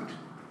fast food.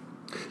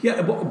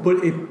 Yeah,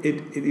 but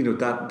it you know,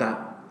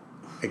 that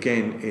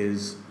again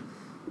is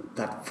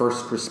that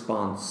first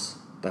response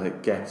that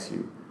it gets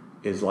you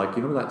is like,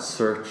 you know, that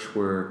search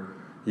where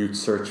you'd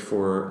search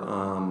for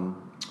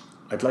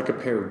I'd like a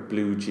pair of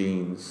blue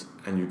jeans,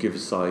 and you give a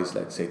size,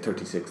 let's say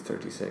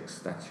 36,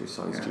 that's your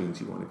size jeans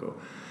you want to go.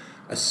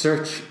 A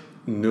search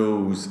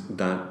knows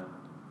that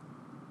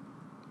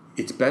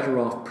it's better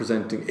off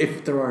presenting,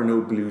 if there are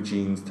no blue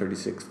jeans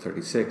 36,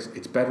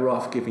 it's better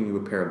off giving you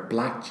a pair of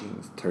black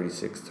jeans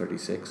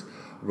 36,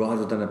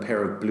 rather than a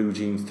pair of blue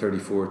jeans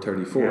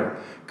 34,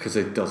 because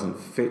it doesn't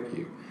fit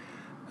you.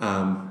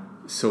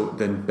 So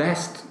the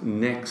best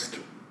next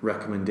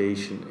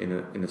recommendation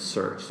in a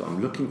search, so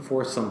I'm looking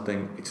for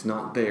something, it's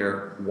not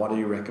there, what are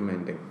you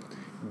recommending?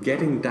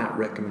 Getting that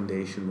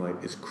recommendation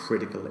right is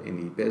critical in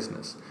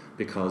e-business,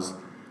 because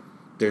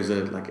there's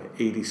a like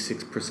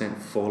 86%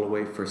 fall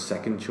away for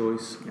second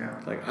choice.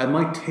 Like, I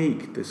might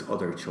take this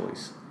other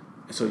choice,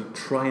 so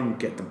try and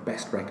get the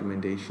best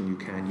recommendation you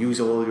can. Use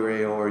all your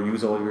AR,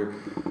 use all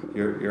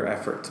your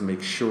effort to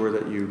make sure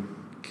that you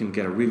can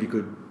get a really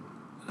good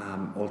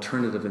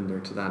alternative in there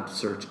to that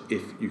search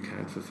if you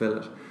can't fulfill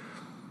it.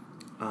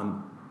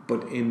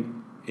 But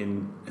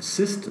in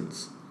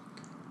assistance,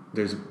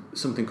 there's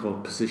something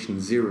called position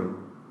zero.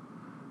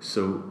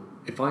 So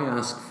if I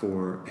ask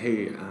for,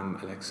 hey,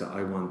 Alexa,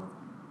 I want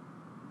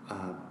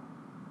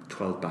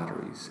 12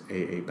 batteries,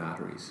 AA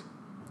batteries,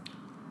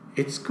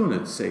 it's going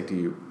to say to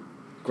you,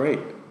 great,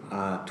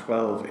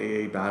 12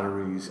 AA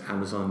batteries,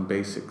 Amazon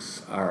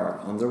Basics are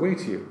on their way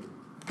to you.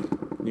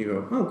 And you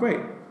go, oh,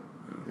 great.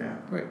 Yeah.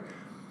 Great.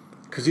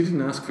 Because you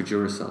didn't ask for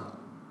Duracell.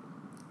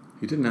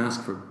 You didn't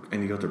ask for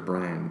any other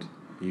brand.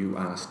 You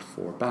asked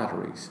for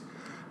batteries.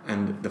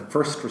 And the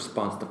first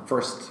response,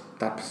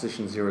 that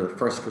position zero, the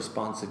first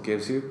response it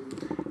gives you,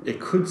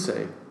 it could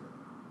say,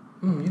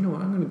 you know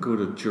what, I'm going to go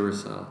to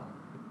Duracell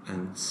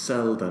and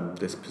sell them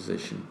this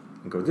position.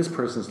 And go, this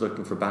person's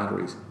looking for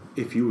batteries.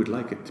 If you would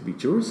like it to be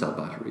Duracell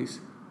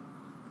batteries,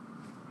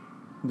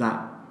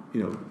 that,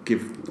 you know,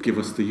 give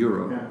us the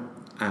euro. Yeah.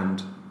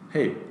 And,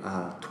 hey,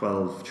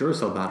 12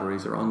 Duracell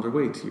batteries are on their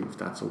way to you, if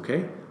that's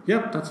okay.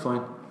 Yep, that's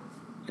fine.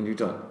 And you're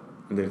done.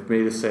 And they've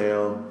made a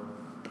sale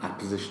at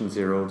position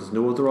zero. There's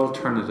no other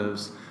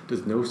alternatives.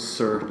 There's no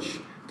search.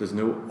 There's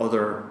no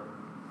other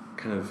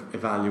kind of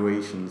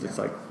evaluations. It's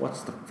like,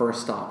 what's the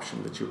first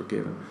option that you were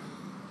given?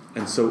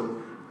 And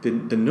so the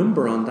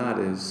number on that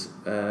is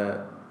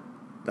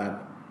that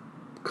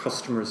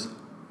customers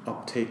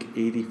uptake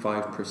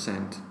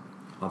 85%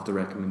 of the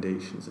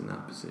recommendations in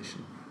that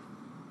position.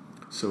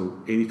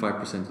 So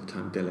 85% of the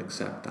time they'll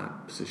accept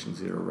that position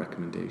zero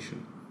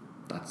recommendation.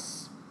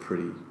 That's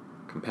pretty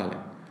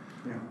compelling.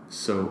 Yeah.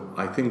 So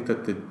I think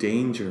that the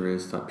danger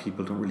is that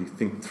people don't really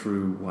think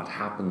through what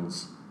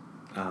happens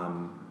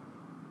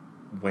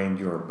when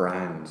you're a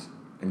brand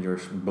and you're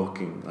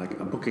booking, like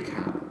I book a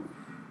cab.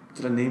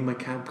 Did I name my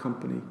cab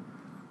company?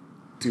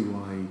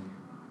 Do I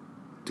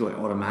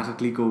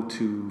automatically go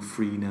to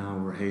Free Now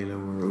or Halo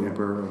or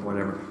Uber or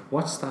whatever?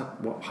 What's that?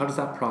 How does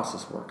that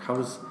process work? How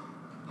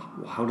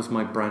does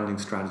my branding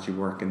strategy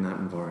work in that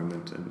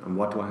environment? And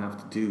what do I have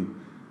to do?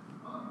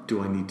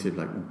 Do I need to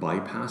like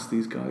bypass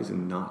these guys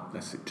and not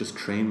just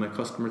train my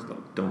customers?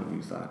 No, don't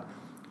use that.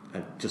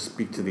 Just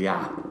speak to the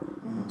app.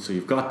 So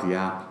you've got the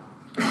app.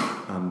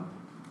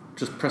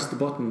 Just press the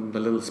button, the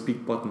little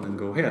speak button, and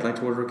go, hey, I'd like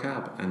to order a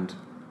cab, and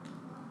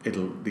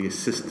the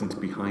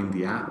assistant behind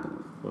the app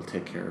will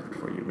take care of it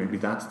for you. Maybe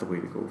that's the way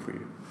to go for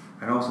you.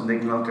 And also, they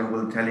can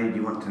will tell you, do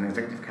you want an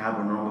executive cab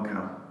or a normal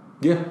cab?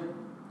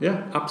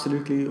 Yeah,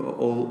 absolutely.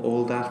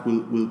 All that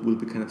will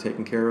be kind of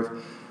taken care of.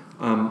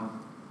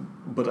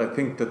 But I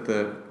think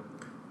that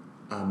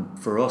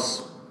for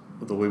us,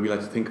 the way we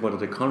like to think about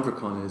it at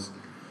ConverCon is,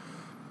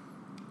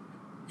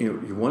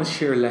 you want to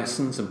share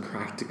lessons and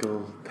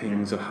practical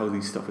things of how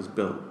these stuff is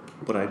built.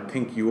 But I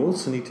think you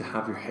also need to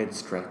have your head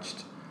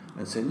stretched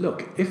and say,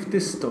 look, if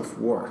this stuff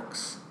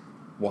works,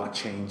 what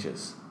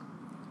changes?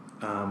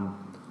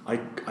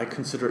 I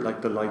consider it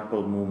like the light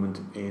bulb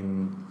moment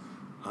in.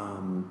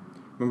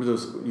 Remember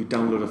those? You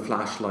download a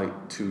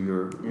flashlight to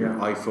your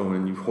iPhone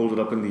and you hold it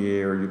up in the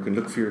air. You can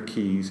look for your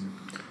keys.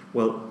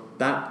 Well,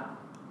 that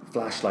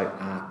flashlight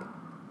app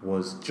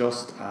was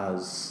just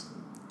as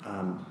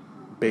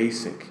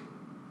basic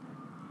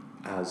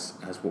as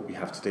what we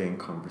have today in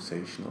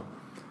conversational.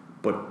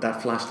 But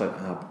that flashlight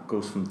app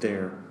goes from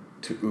there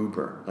to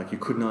Uber. Like, you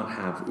could not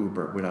have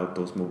Uber without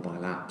those mobile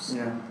apps.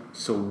 Yeah.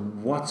 So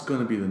what's going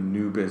to be the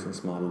new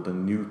business model, the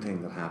new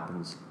thing that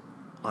happens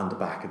on the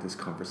back of this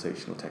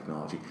conversational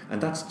technology?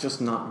 And that's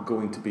just not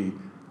going to be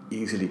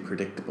easily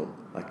predictable.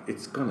 Like,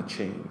 it's going to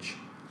change,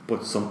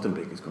 but something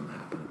big is going to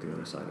happen at the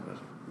other side of it.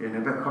 Yeah, and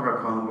about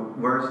ConverCon,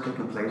 where is it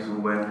taking place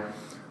and when?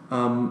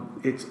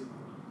 It's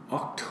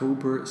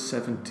October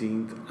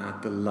 17th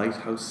at the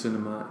Lighthouse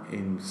Cinema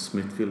in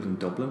Smithfield in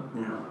Dublin.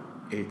 Yeah.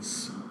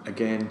 It's,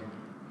 again,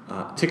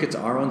 tickets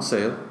are on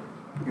sale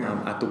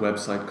at the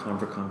website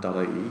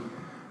convercon.ie.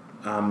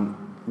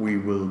 We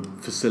will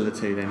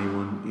facilitate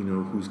anyone,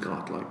 who's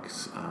got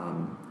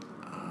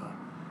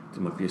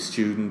there might be a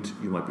student,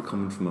 you might be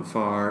coming from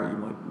afar, you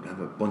might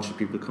have a bunch of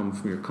people coming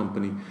from your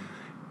company.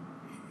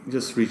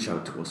 Just reach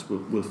out to us.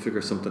 We'll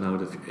figure something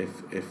out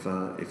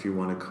if you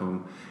want to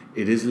come.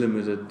 It is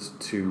limited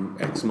to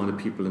X amount of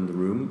people in the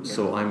room,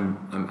 so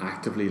I'm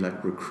actively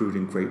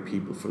recruiting great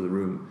people for the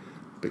room,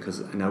 because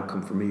an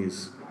outcome for me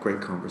is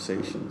great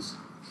conversations.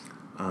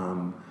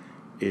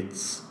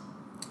 It's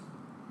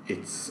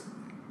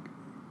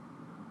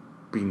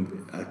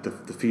been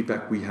the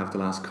feedback we have the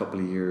last couple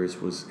of years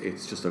was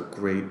it's just a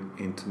great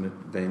intimate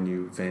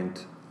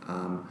event,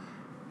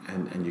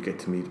 and you get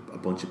to meet a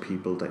bunch of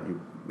people that you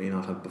may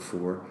not have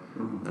before.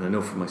 Mm-hmm. And I know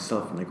for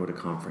myself, when I go to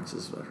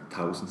conferences where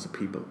thousands of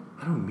people,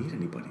 I don't meet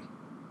anybody.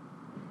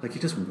 You're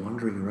just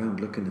wandering around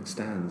looking at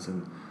stands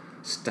and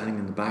standing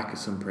in the back of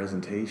some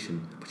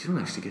presentation, but you don't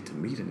actually get to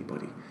meet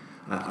anybody.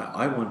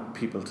 I want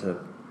people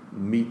to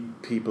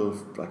meet people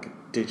like a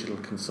digital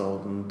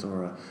consultant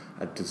or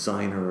a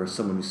designer or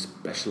someone who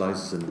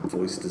specializes in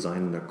voice design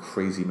and they're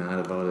crazy mad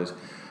about it,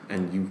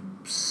 and you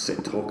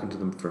sit talking to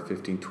them for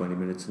 15-20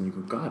 minutes and you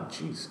go, God,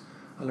 geez,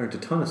 I learned a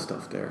ton of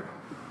stuff there,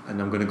 and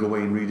I'm going to go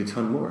away and read a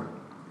ton more.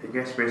 I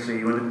guess basically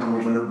you want to come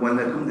when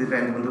they come to the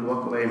event, you want to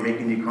walk away and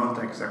make new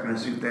contacts that are going to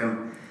suit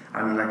them.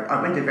 And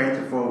I've been to events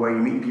before where you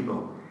meet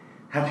people,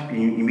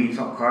 you meet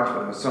top cards,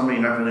 but somebody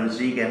you're never going to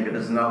see again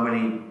because there's not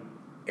really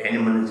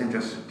anyone that's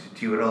interested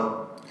to you at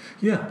all.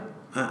 Yeah,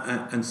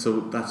 and so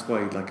that's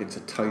why it's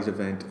a tight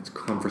event. It's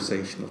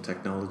conversational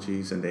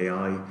technologies and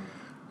AI.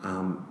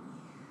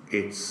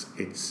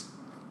 It's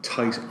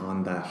tight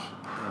on that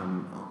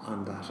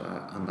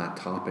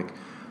topic.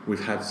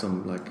 We've had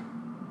some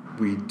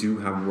we do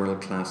have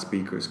world-class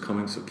speakers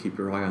coming, so keep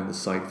your eye on the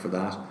site for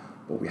that.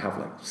 But we have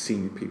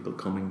senior people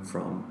coming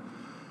from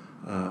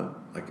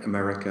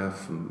America,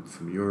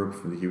 from Europe,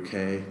 from the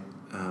UK,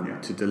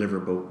 to deliver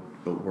both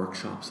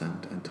workshops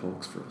and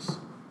talks for us.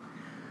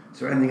 Is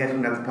there anything else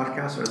about the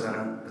podcast, or is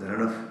that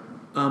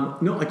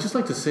enough? No, I'd just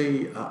like to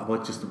say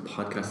about just the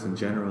podcast in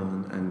general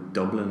and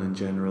Dublin in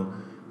general,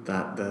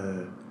 that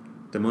the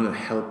amount of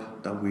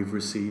help that we've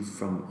received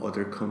from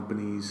other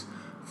companies,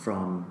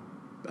 from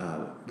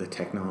the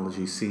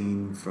technology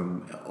scene,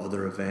 from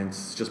other events,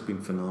 it's just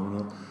been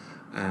phenomenal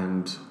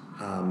and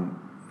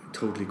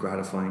totally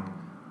gratifying.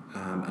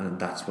 And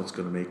that's what's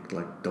going to make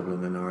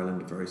Dublin and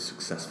Ireland a very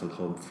successful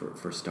hub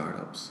for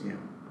startups. Yeah.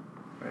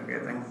 Okay,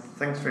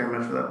 thanks very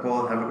much for that,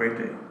 Paul. Have a great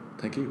day.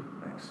 Thank you.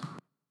 Thanks.